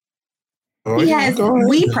 Oh. He has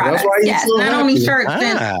weed products. Yes, not only shirts.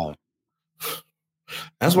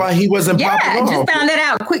 That's why he wasn't popping off. Yeah, just found that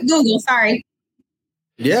out. Quick Google, sorry.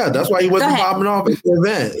 Yeah, that's why he wasn't popping off at the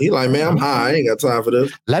event. He like, man, I'm high. I ain't got time for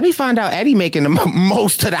this. Let me find out Eddie making the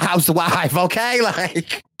most of the housewife, okay?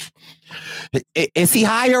 Like, is he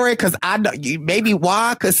hiring? Because I know maybe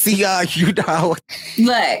why? Because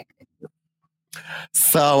Look.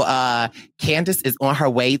 So Candace is on her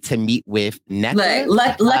way to meet with Nneka.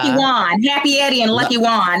 Look, Lucky Juan. Happy Eddie and Lucky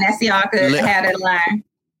Juan. That's y'all could have that line.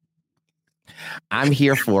 I'm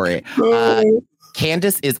here for it.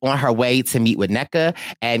 Candace is on her way to meet with Nneka,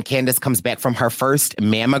 and Candace comes back from her first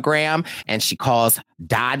mammogram, and she calls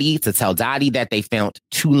Dottie to tell Dottie that they found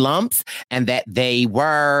 2 lumps and that they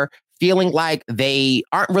were feeling like they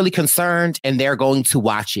aren't really concerned and they're going to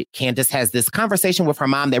watch it. Candace has this conversation with her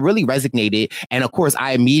mom that really resonated. And of course,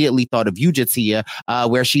 I immediately thought of you, J'Tia,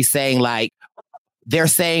 where she's saying like, they're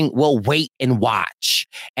saying, well, wait and watch.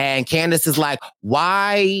 And Candace is like,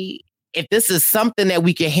 why? If this is something that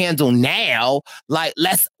we can handle now, like,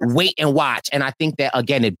 let's wait and watch. And I think that,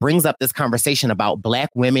 again, it brings up this conversation about Black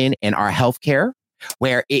women and our healthcare,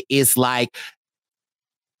 where it is like,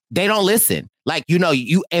 they don't listen. Like,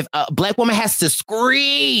 if a Black woman has to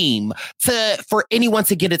scream for anyone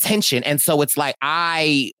to get attention. And so it's like,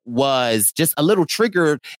 I was just a little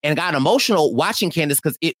triggered and got emotional watching Candace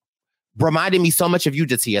because it reminded me so much of you,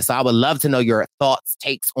 J'Tia. So I would love to know your thoughts,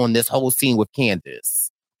 takes on this whole scene with Candace.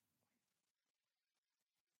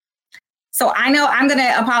 So I know I'm going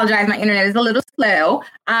to apologize. My internet is a little slow.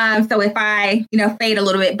 So if I, fade a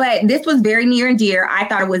little bit, but this was very near and dear. I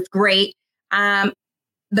thought it was great.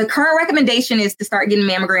 The current recommendation is to start getting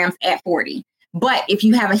mammograms at 40. But if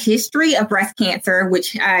you have a history of breast cancer,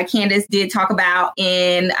 which Candace did talk about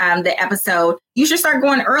in the episode, you should start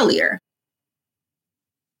going earlier.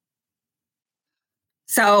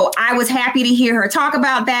 So I was happy to hear her talk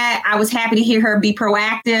about that. I was happy to hear her be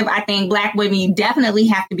proactive. I think Black women, you definitely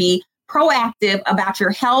have to be proactive about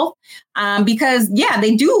your health because,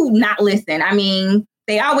 they do not listen. I mean,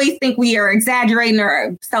 they always think we are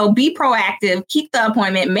exaggerating. So be proactive, keep the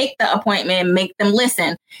appointment, make them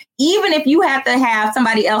listen. Even if you have to have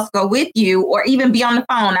somebody else go with you or even be on the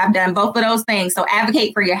phone. I've done both of those things. So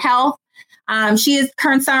advocate for your health. She is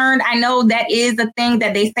concerned. I know that is a thing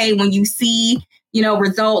that they say when you see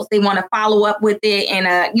results, they want to follow up with it in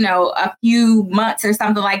a few months or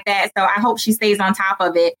something like that. So I hope she stays on top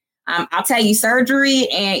of it. I'll tell you, surgery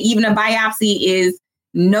and even a biopsy is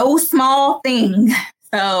no small thing.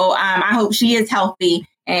 So I hope she is healthy.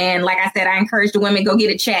 And like I said, I encourage the women, go get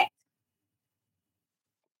it checked.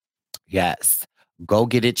 Yes, go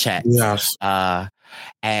get it checked. Yes.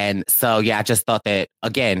 And so, I just thought that,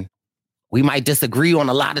 again, we might disagree on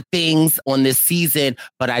a lot of things on this season,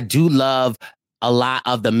 but I do love a lot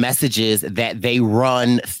of the messages that they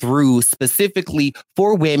run through specifically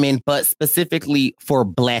for women, but specifically for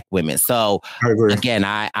Black women. So again,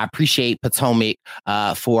 I appreciate Potomac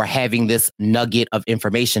for having this nugget of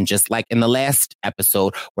information, just like in the last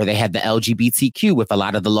episode where they had the LGBTQ with a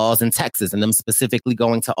lot of the laws in Texas and them specifically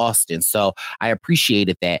going to Austin. So I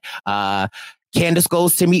appreciated that. Candace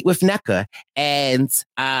goes to meet with Nneka and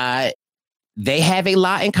they have a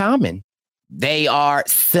lot in common. They are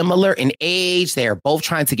similar in age. They are both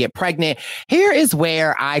trying to get pregnant. Here is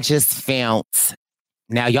where I just found,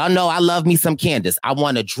 now y'all know I love me some Candace. I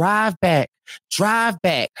want to drive back.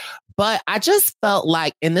 But I just felt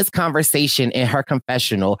like in this conversation in her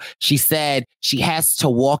confessional, she said she has to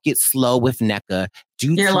walk it slow with Nneka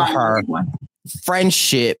due to her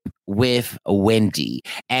friendship with Wendy.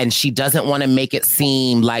 And she doesn't want to make it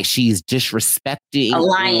seem like she's disrespecting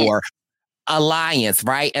or alliance,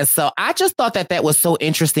 right? And so I just thought that was so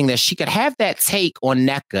interesting that she could have that take on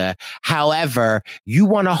Nneka. However, you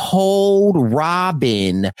want to hold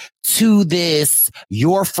Robin to this,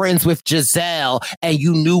 you're friends with Giselle and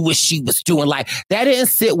you knew what she was doing. Like, that didn't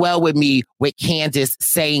sit well with me with Candace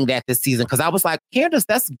saying that this season, because I was like, Candace,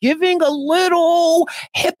 that's giving a little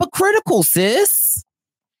hypocritical, sis.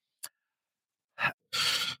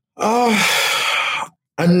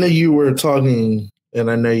 I knew you were talking and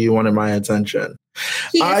I know you wanted my attention.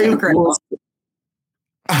 I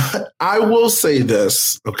will say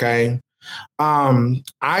this, okay?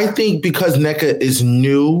 I think because Nneka is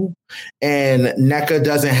new and Nneka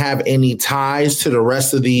doesn't have any ties to the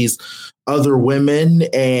rest of these other women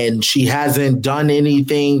and she hasn't done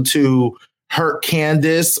anything to hurt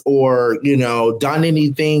Candace or, you know, done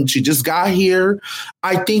anything. She just got here.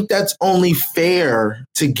 I think that's only fair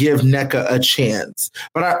to give Nneka a chance.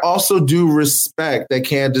 But I also do respect that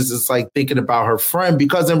Candace is like thinking about her friend,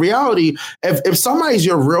 because in reality, if somebody's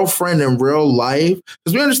your real friend in real life,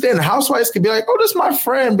 because we understand the housewives can be like, oh, this is my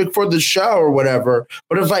friend before the show or whatever.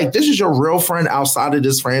 But if like this is your real friend outside of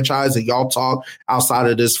this franchise and y'all talk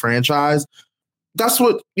outside of this franchise, that's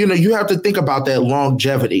what, you know, you have to think about that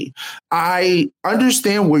longevity. I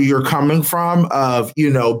understand where you're coming from of, you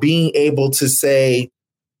know, being able to say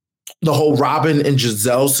the whole Robin and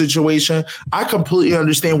Giselle situation. I completely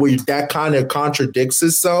understand where that kind of contradicts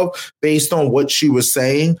itself based on what she was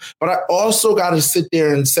saying. But I also got to sit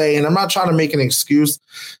there and say, and I'm not trying to make an excuse,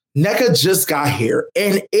 Nneka just got here.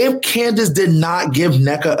 And if Candace did not give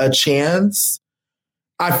Nneka a chance,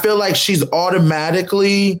 I feel like she's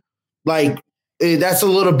automatically like, that's a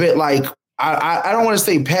little bit like, I don't want to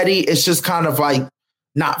say petty. It's just kind of like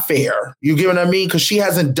not fair. You get what I mean? Because she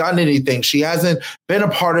hasn't done anything. She hasn't been a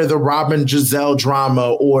part of the Robin Giselle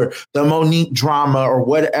drama or the Monique drama or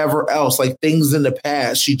whatever else, like things in the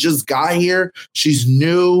past. She just got here. She's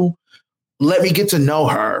new. Let me get to know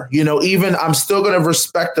her. You know, even I'm still going to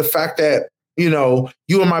respect the fact that, you know,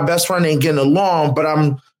 you and my best friend ain't getting along, but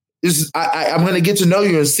I'm going to get to know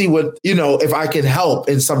you and see what, you know, if I can help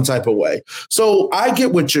in some type of way. So I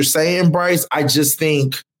get what you're saying, Bryce. I just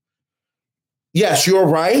think, yes, you're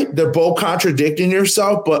right. They're both contradicting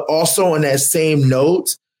yourself, but also on that same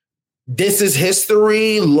note, this is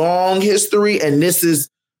history, long history. And this is,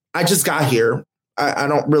 I just got here. I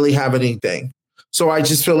don't really have anything. So I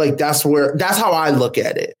just feel like that's how I look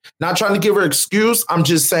at it. Not trying to give her excuse. I'm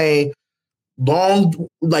just saying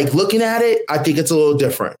looking at it, I think it's a little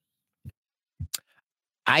different.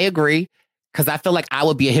 I agree, because I feel like I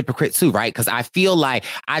would be a hypocrite too, right? Because I feel like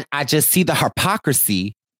I just see the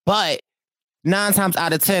hypocrisy, but 9 times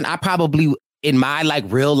out of 10, I probably in my like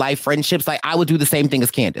real life friendships, like I would do the same thing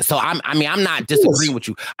as Candace. So I'm not disagreeing with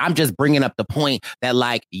you. I'm just bringing up the point that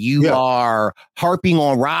like you are harping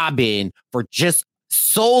on Robin for just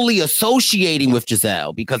solely associating with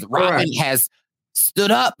Giselle, because Robin has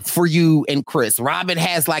stood up for you and Chris. Robin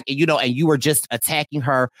has like, you know, and you were just attacking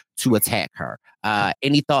her to attack her.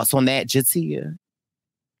 Any thoughts on that, Jatia?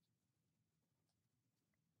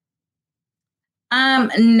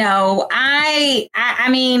 No, I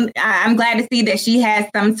mean, I'm glad to see that she has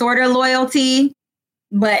some sort of loyalty,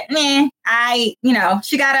 but you know,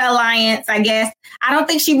 she got an alliance, I guess. I don't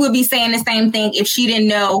think she would be saying the same thing if she didn't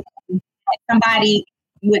know that somebody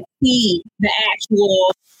would see the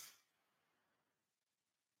actual.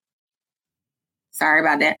 Sorry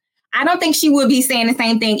about that. I don't think she would be saying the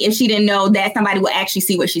same thing if she didn't know that somebody would actually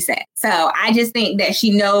see what she said. So I just think that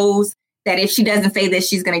she knows that if she doesn't say this,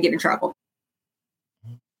 she's going to get in trouble.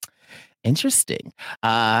 Interesting.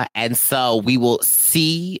 And so we will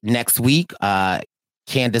see next week.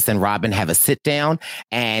 Candace and Robin have a sit down.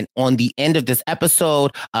 And on the end of this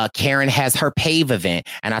episode, Karen has her PAVE event.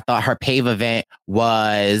 And I thought her PAVE event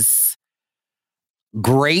was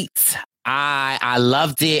great. I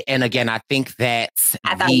loved it. And again, I think that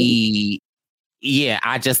I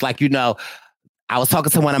just like, you know, I was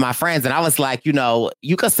talking to one of my friends and I was like, you know,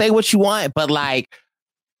 you can say what you want, but like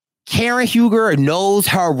Karen Huger knows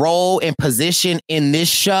her role and position in this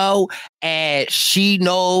show, and she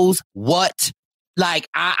knows what, like,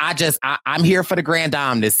 I'm here for the Grand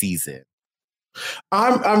Dame this season.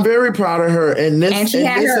 I'm very proud of her. And she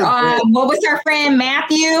had her, what was her friend,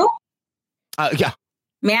 Matthew? Yeah.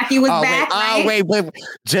 Matthew was back, right? Wait.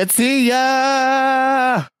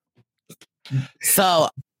 Jatia. So,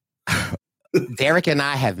 Derek and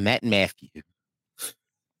I have met Matthew.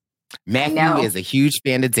 Matthew is a huge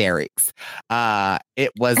fan of Derek's.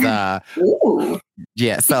 It was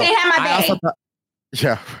yeah. So I also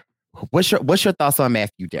yeah. What's your thoughts on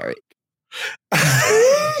Matthew, Derek?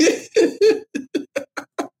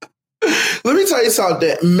 Let me tell you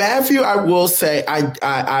something. Matthew, I will say,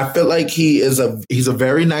 I feel like he's a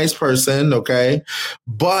very nice person, okay?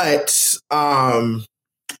 But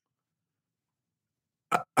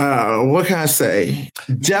what can I say?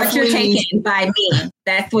 Definitely, what you're taken by me.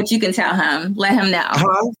 That's what you can tell him. Let him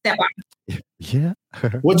know. Step on. Yeah.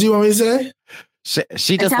 What do you want me to say?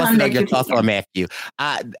 She just wants to know your thoughts on Matthew.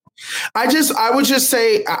 I would just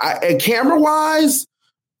say, camera wise,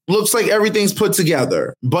 looks like everything's put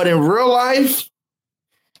together, but in real life,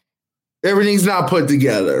 everything's not put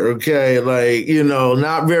together. Okay. Like, you know,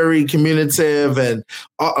 not very communicative and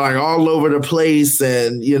like all over the place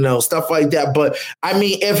and, you know, stuff like that. But I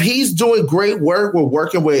mean, if he's doing great work with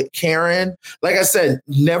working with Karen, like I said,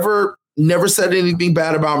 never never said anything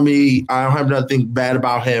bad about me. I don't have nothing bad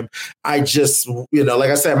about him. I just, like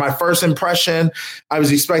I said, my first impression, I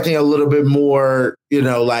was expecting a little bit more,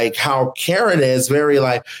 like how Karen is very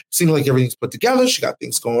like, seems like everything's put together. She got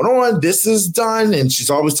things going on. This is done. And she's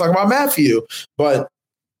always talking about Matthew, but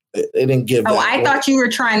it didn't give. Oh, I thought you were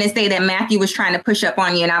trying to say that Matthew was trying to push up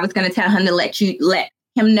on you, and I was going to tell him to let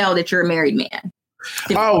him know that you're a married man.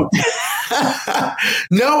 Oh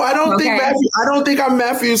no, I don't think Matthew. I don't think I'm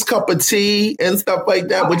Matthew's cup of tea and stuff like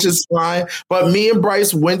that, which is fine. But me and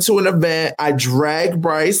Bryce went to an event. I dragged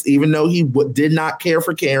Bryce, even though he did not care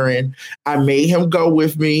for Karen. I made him go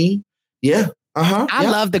with me. Yeah. I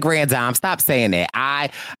love the Grand Dame. Stop saying that.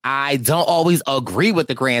 I don't always agree with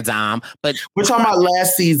the Grand Dame, but we're talking about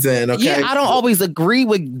last season. Okay. Yeah, I don't always agree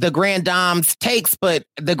with the Grand Dame's takes, but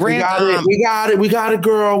the Grand Dame. We got it,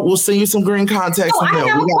 girl. We'll send you some green contacts. So I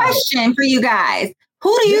have a question for you guys.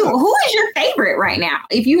 Who is your favorite right now?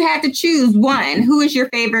 If you had to choose one, who is your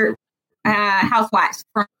favorite housewives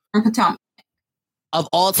from Potomac? Of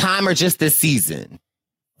all time or just this season?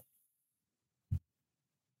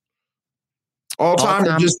 All time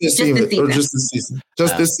or just this season? Or just this season?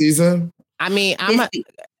 Just this season? I mean, I'm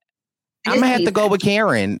gonna have to go with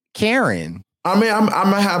Karen. I mean, I'm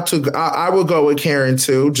gonna have to. I will go with Karen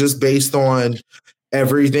too, just based on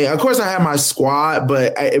everything. Of course, I have my squad,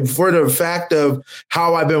 but for the fact of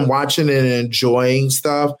how I've been watching and enjoying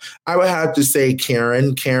stuff, I would have to say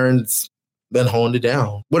Karen. Karen's been holding it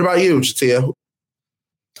down. What about you, J'Tia?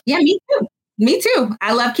 Yeah, me too.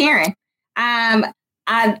 I love Karen.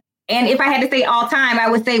 And if I had to say all time, I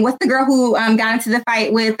would say, what's the girl who got into the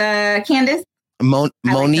fight with Candace? Monique.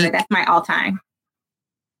 That's my all time.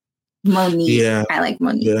 Monique. Yeah. I like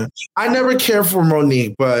Monique. Yeah. I never cared for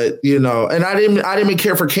Monique, but and I didn't even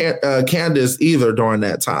care for Candace either during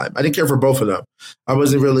that time. I didn't care for both of them. I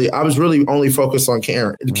was really only focused on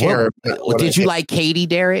Karen. Did you like Katie,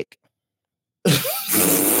 Derek?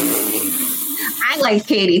 I liked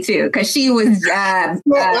Katie too, because she was. I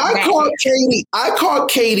caught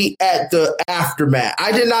Katie at the aftermath.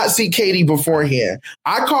 I did not see Katie beforehand.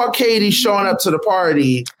 I caught Katie showing up to the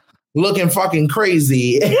party looking fucking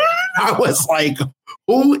crazy. I was like,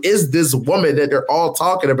 who is this woman that they're all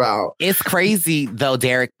talking about? It's crazy though,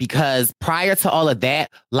 Derek, because prior to all of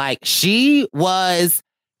that, like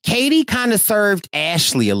Katie kind of served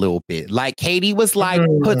Ashley a little bit. Like Katie was like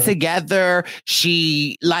put together.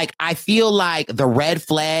 She I feel like the red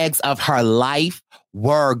flags of her life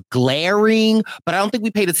were glaring, but I don't think we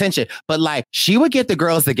paid attention. But she would get the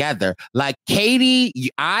girls together. Like Katie,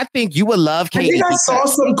 I think you would love Katie. I think I saw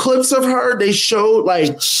some clips of her. They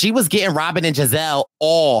showed she was getting Robin and Giselle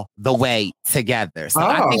all the way together. So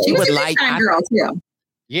I think you would like girl too.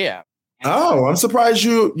 Yeah. Oh, I'm surprised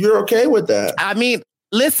you're okay with that. I mean,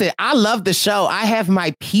 listen, I love the show. I have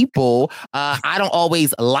my people. I don't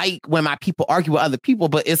always like when my people argue with other people,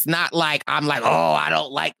 but it's not like I'm like, oh, I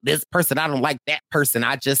don't like this person. I don't like that person.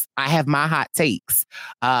 I have my hot takes.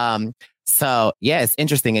 So yeah, it's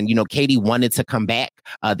interesting. And, Katie wanted to come back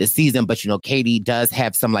this season, but, Katie does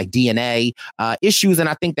have some DNA issues. And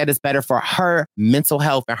I think that is better for her mental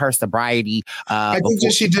health and her sobriety. I think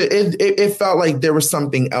that she did. It felt like there was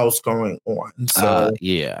something else going on. So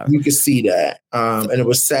yeah, you could see that. And it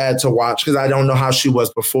was sad to watch because I don't know how she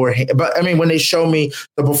was beforehand. But I mean, when they showed me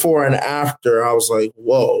the before and after, I was like,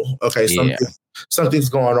 whoa, okay, something's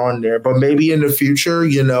going on there. But maybe in the future,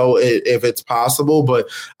 if it's possible, but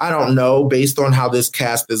I don't know. Based on how this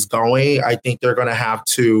cast is going, I think they're going to have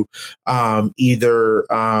to either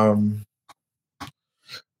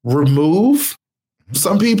remove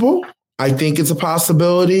some people. I think it's a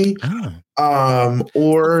possibility.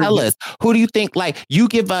 Or tell us, who do you think, you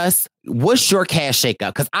give us, what's your cast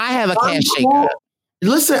shakeup? Because I have a cast shakeup.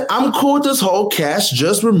 Listen, I'm cool with this whole cast.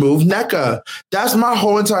 Just remove Nneka. That's my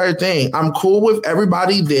whole entire thing. I'm cool with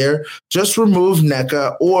everybody there. Just remove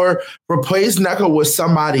Nneka or replace Nneka with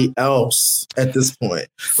somebody else at this point.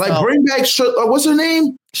 Bring back, what's her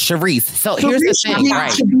name? Charisse. So here's the thing,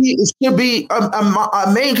 right? Should be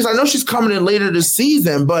a main, because I know she's coming in later this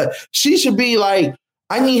season, but she should be I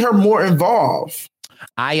need her more involved.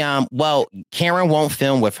 Karen won't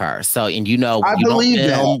film with her. So, and you don't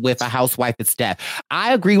film with a housewife at staff.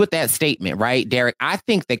 I agree with that statement, right, Derek? I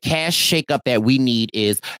think the cast shakeup that we need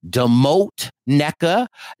is demote Nneka,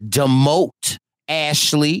 demote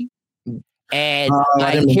Ashley, and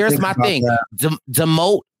here's my thing: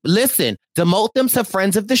 demote. Listen, demote them to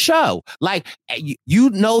friends of the show.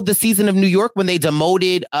 The season of New York when they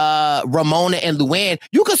demoted Ramona and Luann,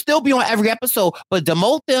 you could still be on every episode, but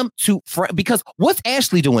demote them to because what's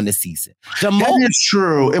Ashley doing this season? That is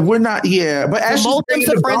true. If we're not, but demote them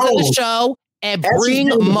to friends of the show And bring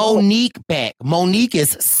Monique back. Monique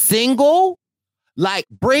is single. Like,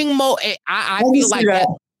 bring I feel like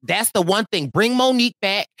that's the one thing. Bring Monique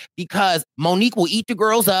back because Monique will eat the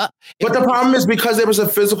girls up. But the problem is because there was a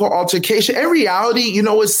physical altercation. In reality, you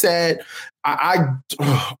know what's sad? I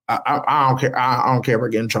don't care. I don't care if I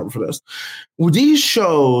get in trouble for this. With these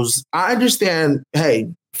shows, I understand,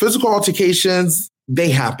 hey, physical altercations, they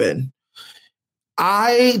happen.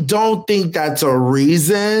 I don't think that's a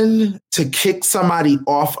reason to kick somebody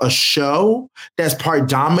off a show that's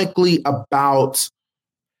predominantly about,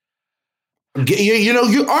 you know,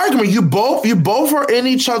 you're arguing. You both are in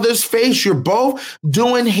each other's face. You're both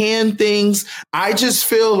doing hand things. I just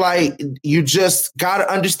feel like you just got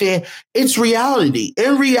to understand it's reality.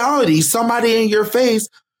 In reality, somebody in your face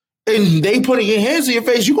and they putting your hands in your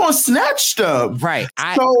face, you're going to snatch stuff. Right.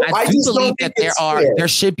 I do believe that there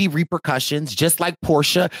should be repercussions, just like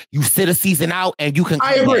Portia. You sit a season out and you can come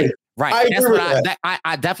I agree. back. Right.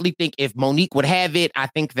 I definitely think if Monique would have it, I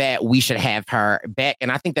think that we should have her back.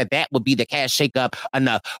 And I think that would be the cash shakeup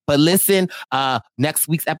enough. But listen, next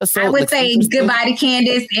week's episode. I would say goodbye to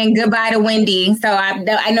Candace and goodbye to Wendy. So I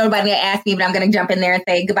know nobody will ask me, but I'm going to jump in there and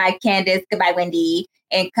say goodbye, Candace, goodbye, Wendy,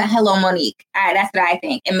 and hello, Monique. That's what I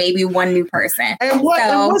think. And maybe one new person. And what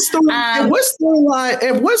storyline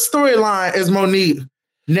is Monique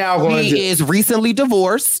now going to do? He is recently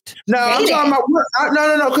divorced. No, I'm talking about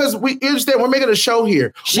no, because we understand we're making a show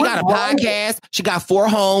here. She got a podcast. She got 4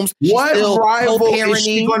 homes. What rival is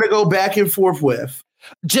she going to go back and forth with?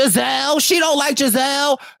 Giselle. She don't like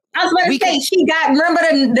Giselle. I was going to say, she got, remember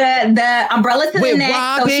the umbrella to the neck,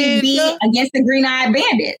 Robin, so she'd be against the Green-Eyed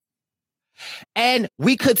Bandit. And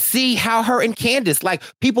we could see how her and Candace, like,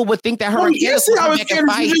 people would think that her and Candace would come back and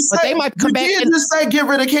fight, but they might come back and just say, get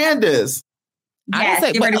rid of Candace.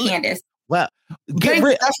 Yes, get rid of Candace. Well, that's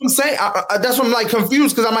what I'm saying. That's what I'm like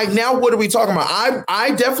confused because I'm like, now what are we talking about?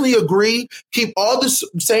 I definitely agree. Keep all the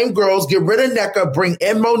same girls, get rid of NECA, bring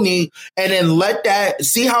in Monique, and then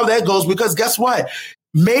see how that goes. Because guess what?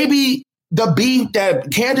 Maybe the beef that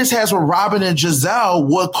Candace has with Robin and Giselle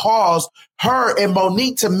would cause her and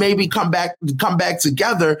Monique to maybe come back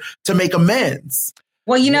together to make amends.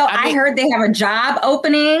 Well, you know, I heard they have a job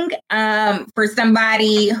opening for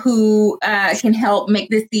somebody who can help make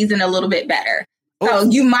this season a little bit better. So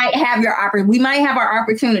you might have we might have our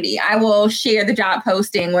opportunity. I will share the job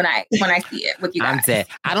posting when I see it with you guys. I'm dead.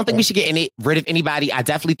 I don't think we should get rid of anybody. I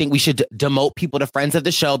definitely think we should demote people to friends of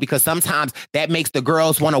the show because sometimes that makes the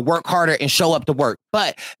girls want to work harder and show up to work.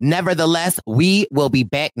 But nevertheless, we will be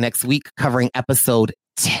back next week covering episode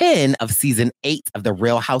 10 of season 8 of The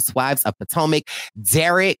Real Housewives of Potomac.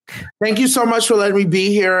 Derek, thank you so much for letting me be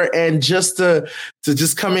here and just to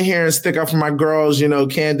just come in here and stick up for my girls, you know,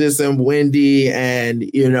 Candace and Wendy and,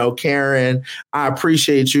 you know, Karen. I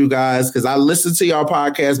appreciate you guys because I listen to y'all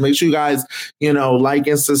podcast. Make sure you guys, you know, like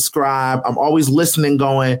and subscribe. I'm always listening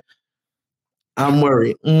going, I'm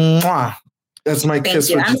worried. Mwah. That's my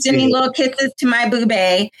kiss. I'm sending little kisses to my boo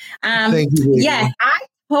bae. Thank you. Yes, I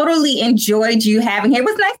totally enjoyed you having here. It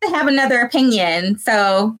was nice to have another opinion.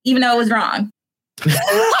 So even though it was wrong.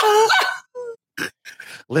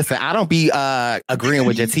 Listen, I don't be agreeing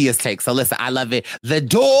with Jatia's take. So listen, I love it. The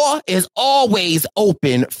door is always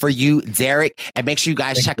open for you, Derek. And make sure you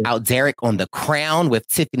guys check out Derek on The Crown with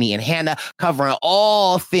Tiffany and Hannah, covering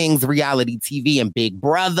all things reality TV and Big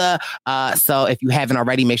Brother. So if you haven't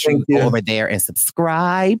already, make sure you go over there and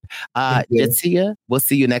subscribe. Jatia, we'll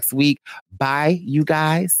see you next week. Bye, you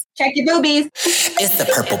guys. Check your boobies. It's the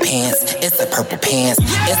Purple Pants. It's the Purple Pants.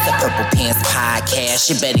 It's the Purple Pants podcast.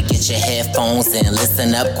 You better get your headphones and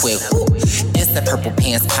listen up quick. Ooh. It's the Purple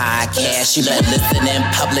Pants podcast. You better listen in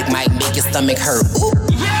public, might make your stomach hurt. Ooh.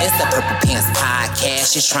 It's the Purple Pants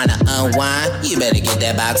podcast. You're trying to unwind. You better get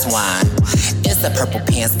that box wine. It's the Purple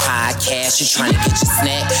Pants podcast. You're trying to get your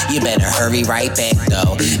snack. You better hurry right back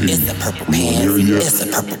though. It's the Purple Pants. It's the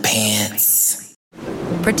Purple Pants.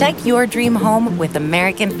 Protect your dream home with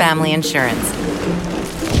American Family Insurance.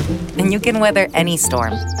 And you can weather any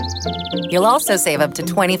storm. You'll also save up to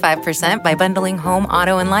 25% by bundling home,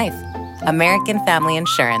 auto, and life. American Family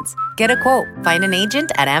Insurance. Get a quote. Find an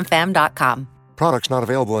agent at amfam.com. Products not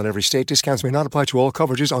available in every state. Discounts may not apply to all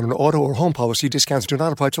coverages on an auto or home policy. Discounts do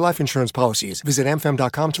not apply to life insurance policies. Visit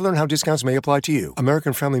amfam.com to learn how discounts may apply to you.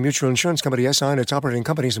 American Family Mutual Insurance Company, SI, and its operating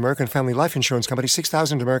companies, American Family Life Insurance Company,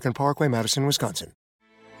 6000 American Parkway, Madison, Wisconsin.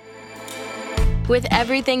 With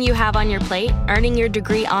everything you have on your plate, earning your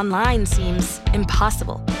degree online seems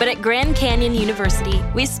impossible. But at Grand Canyon University,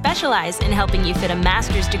 we specialize in helping you fit a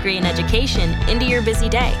master's degree in education into your busy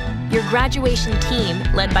day. Your graduation team,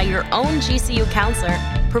 led by your own GCU counselor,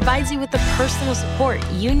 provides you with the personal support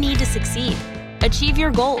you need to succeed. Achieve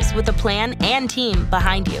your goals with a plan and team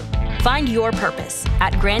behind you. Find your purpose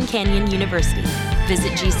at Grand Canyon University.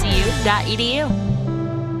 Visit gcu.edu.